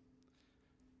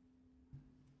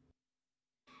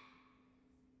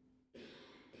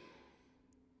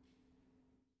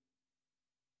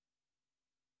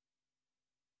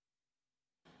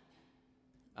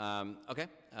 Okay.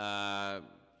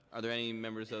 Are there any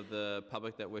members of the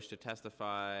public that wish to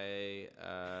testify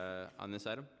on this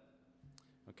item?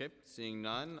 Okay, seeing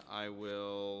none, I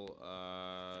will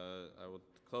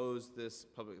close the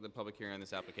public hearing on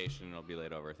this application, and it'll be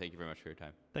laid over. Thank you very much for your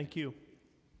time. Thank you.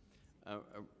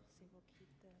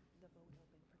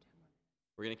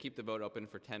 We're going to keep the vote open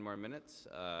for 10 more minutes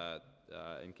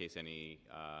in case any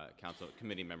council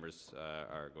committee members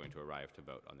are going to arrive to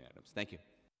vote on the items. Thank you.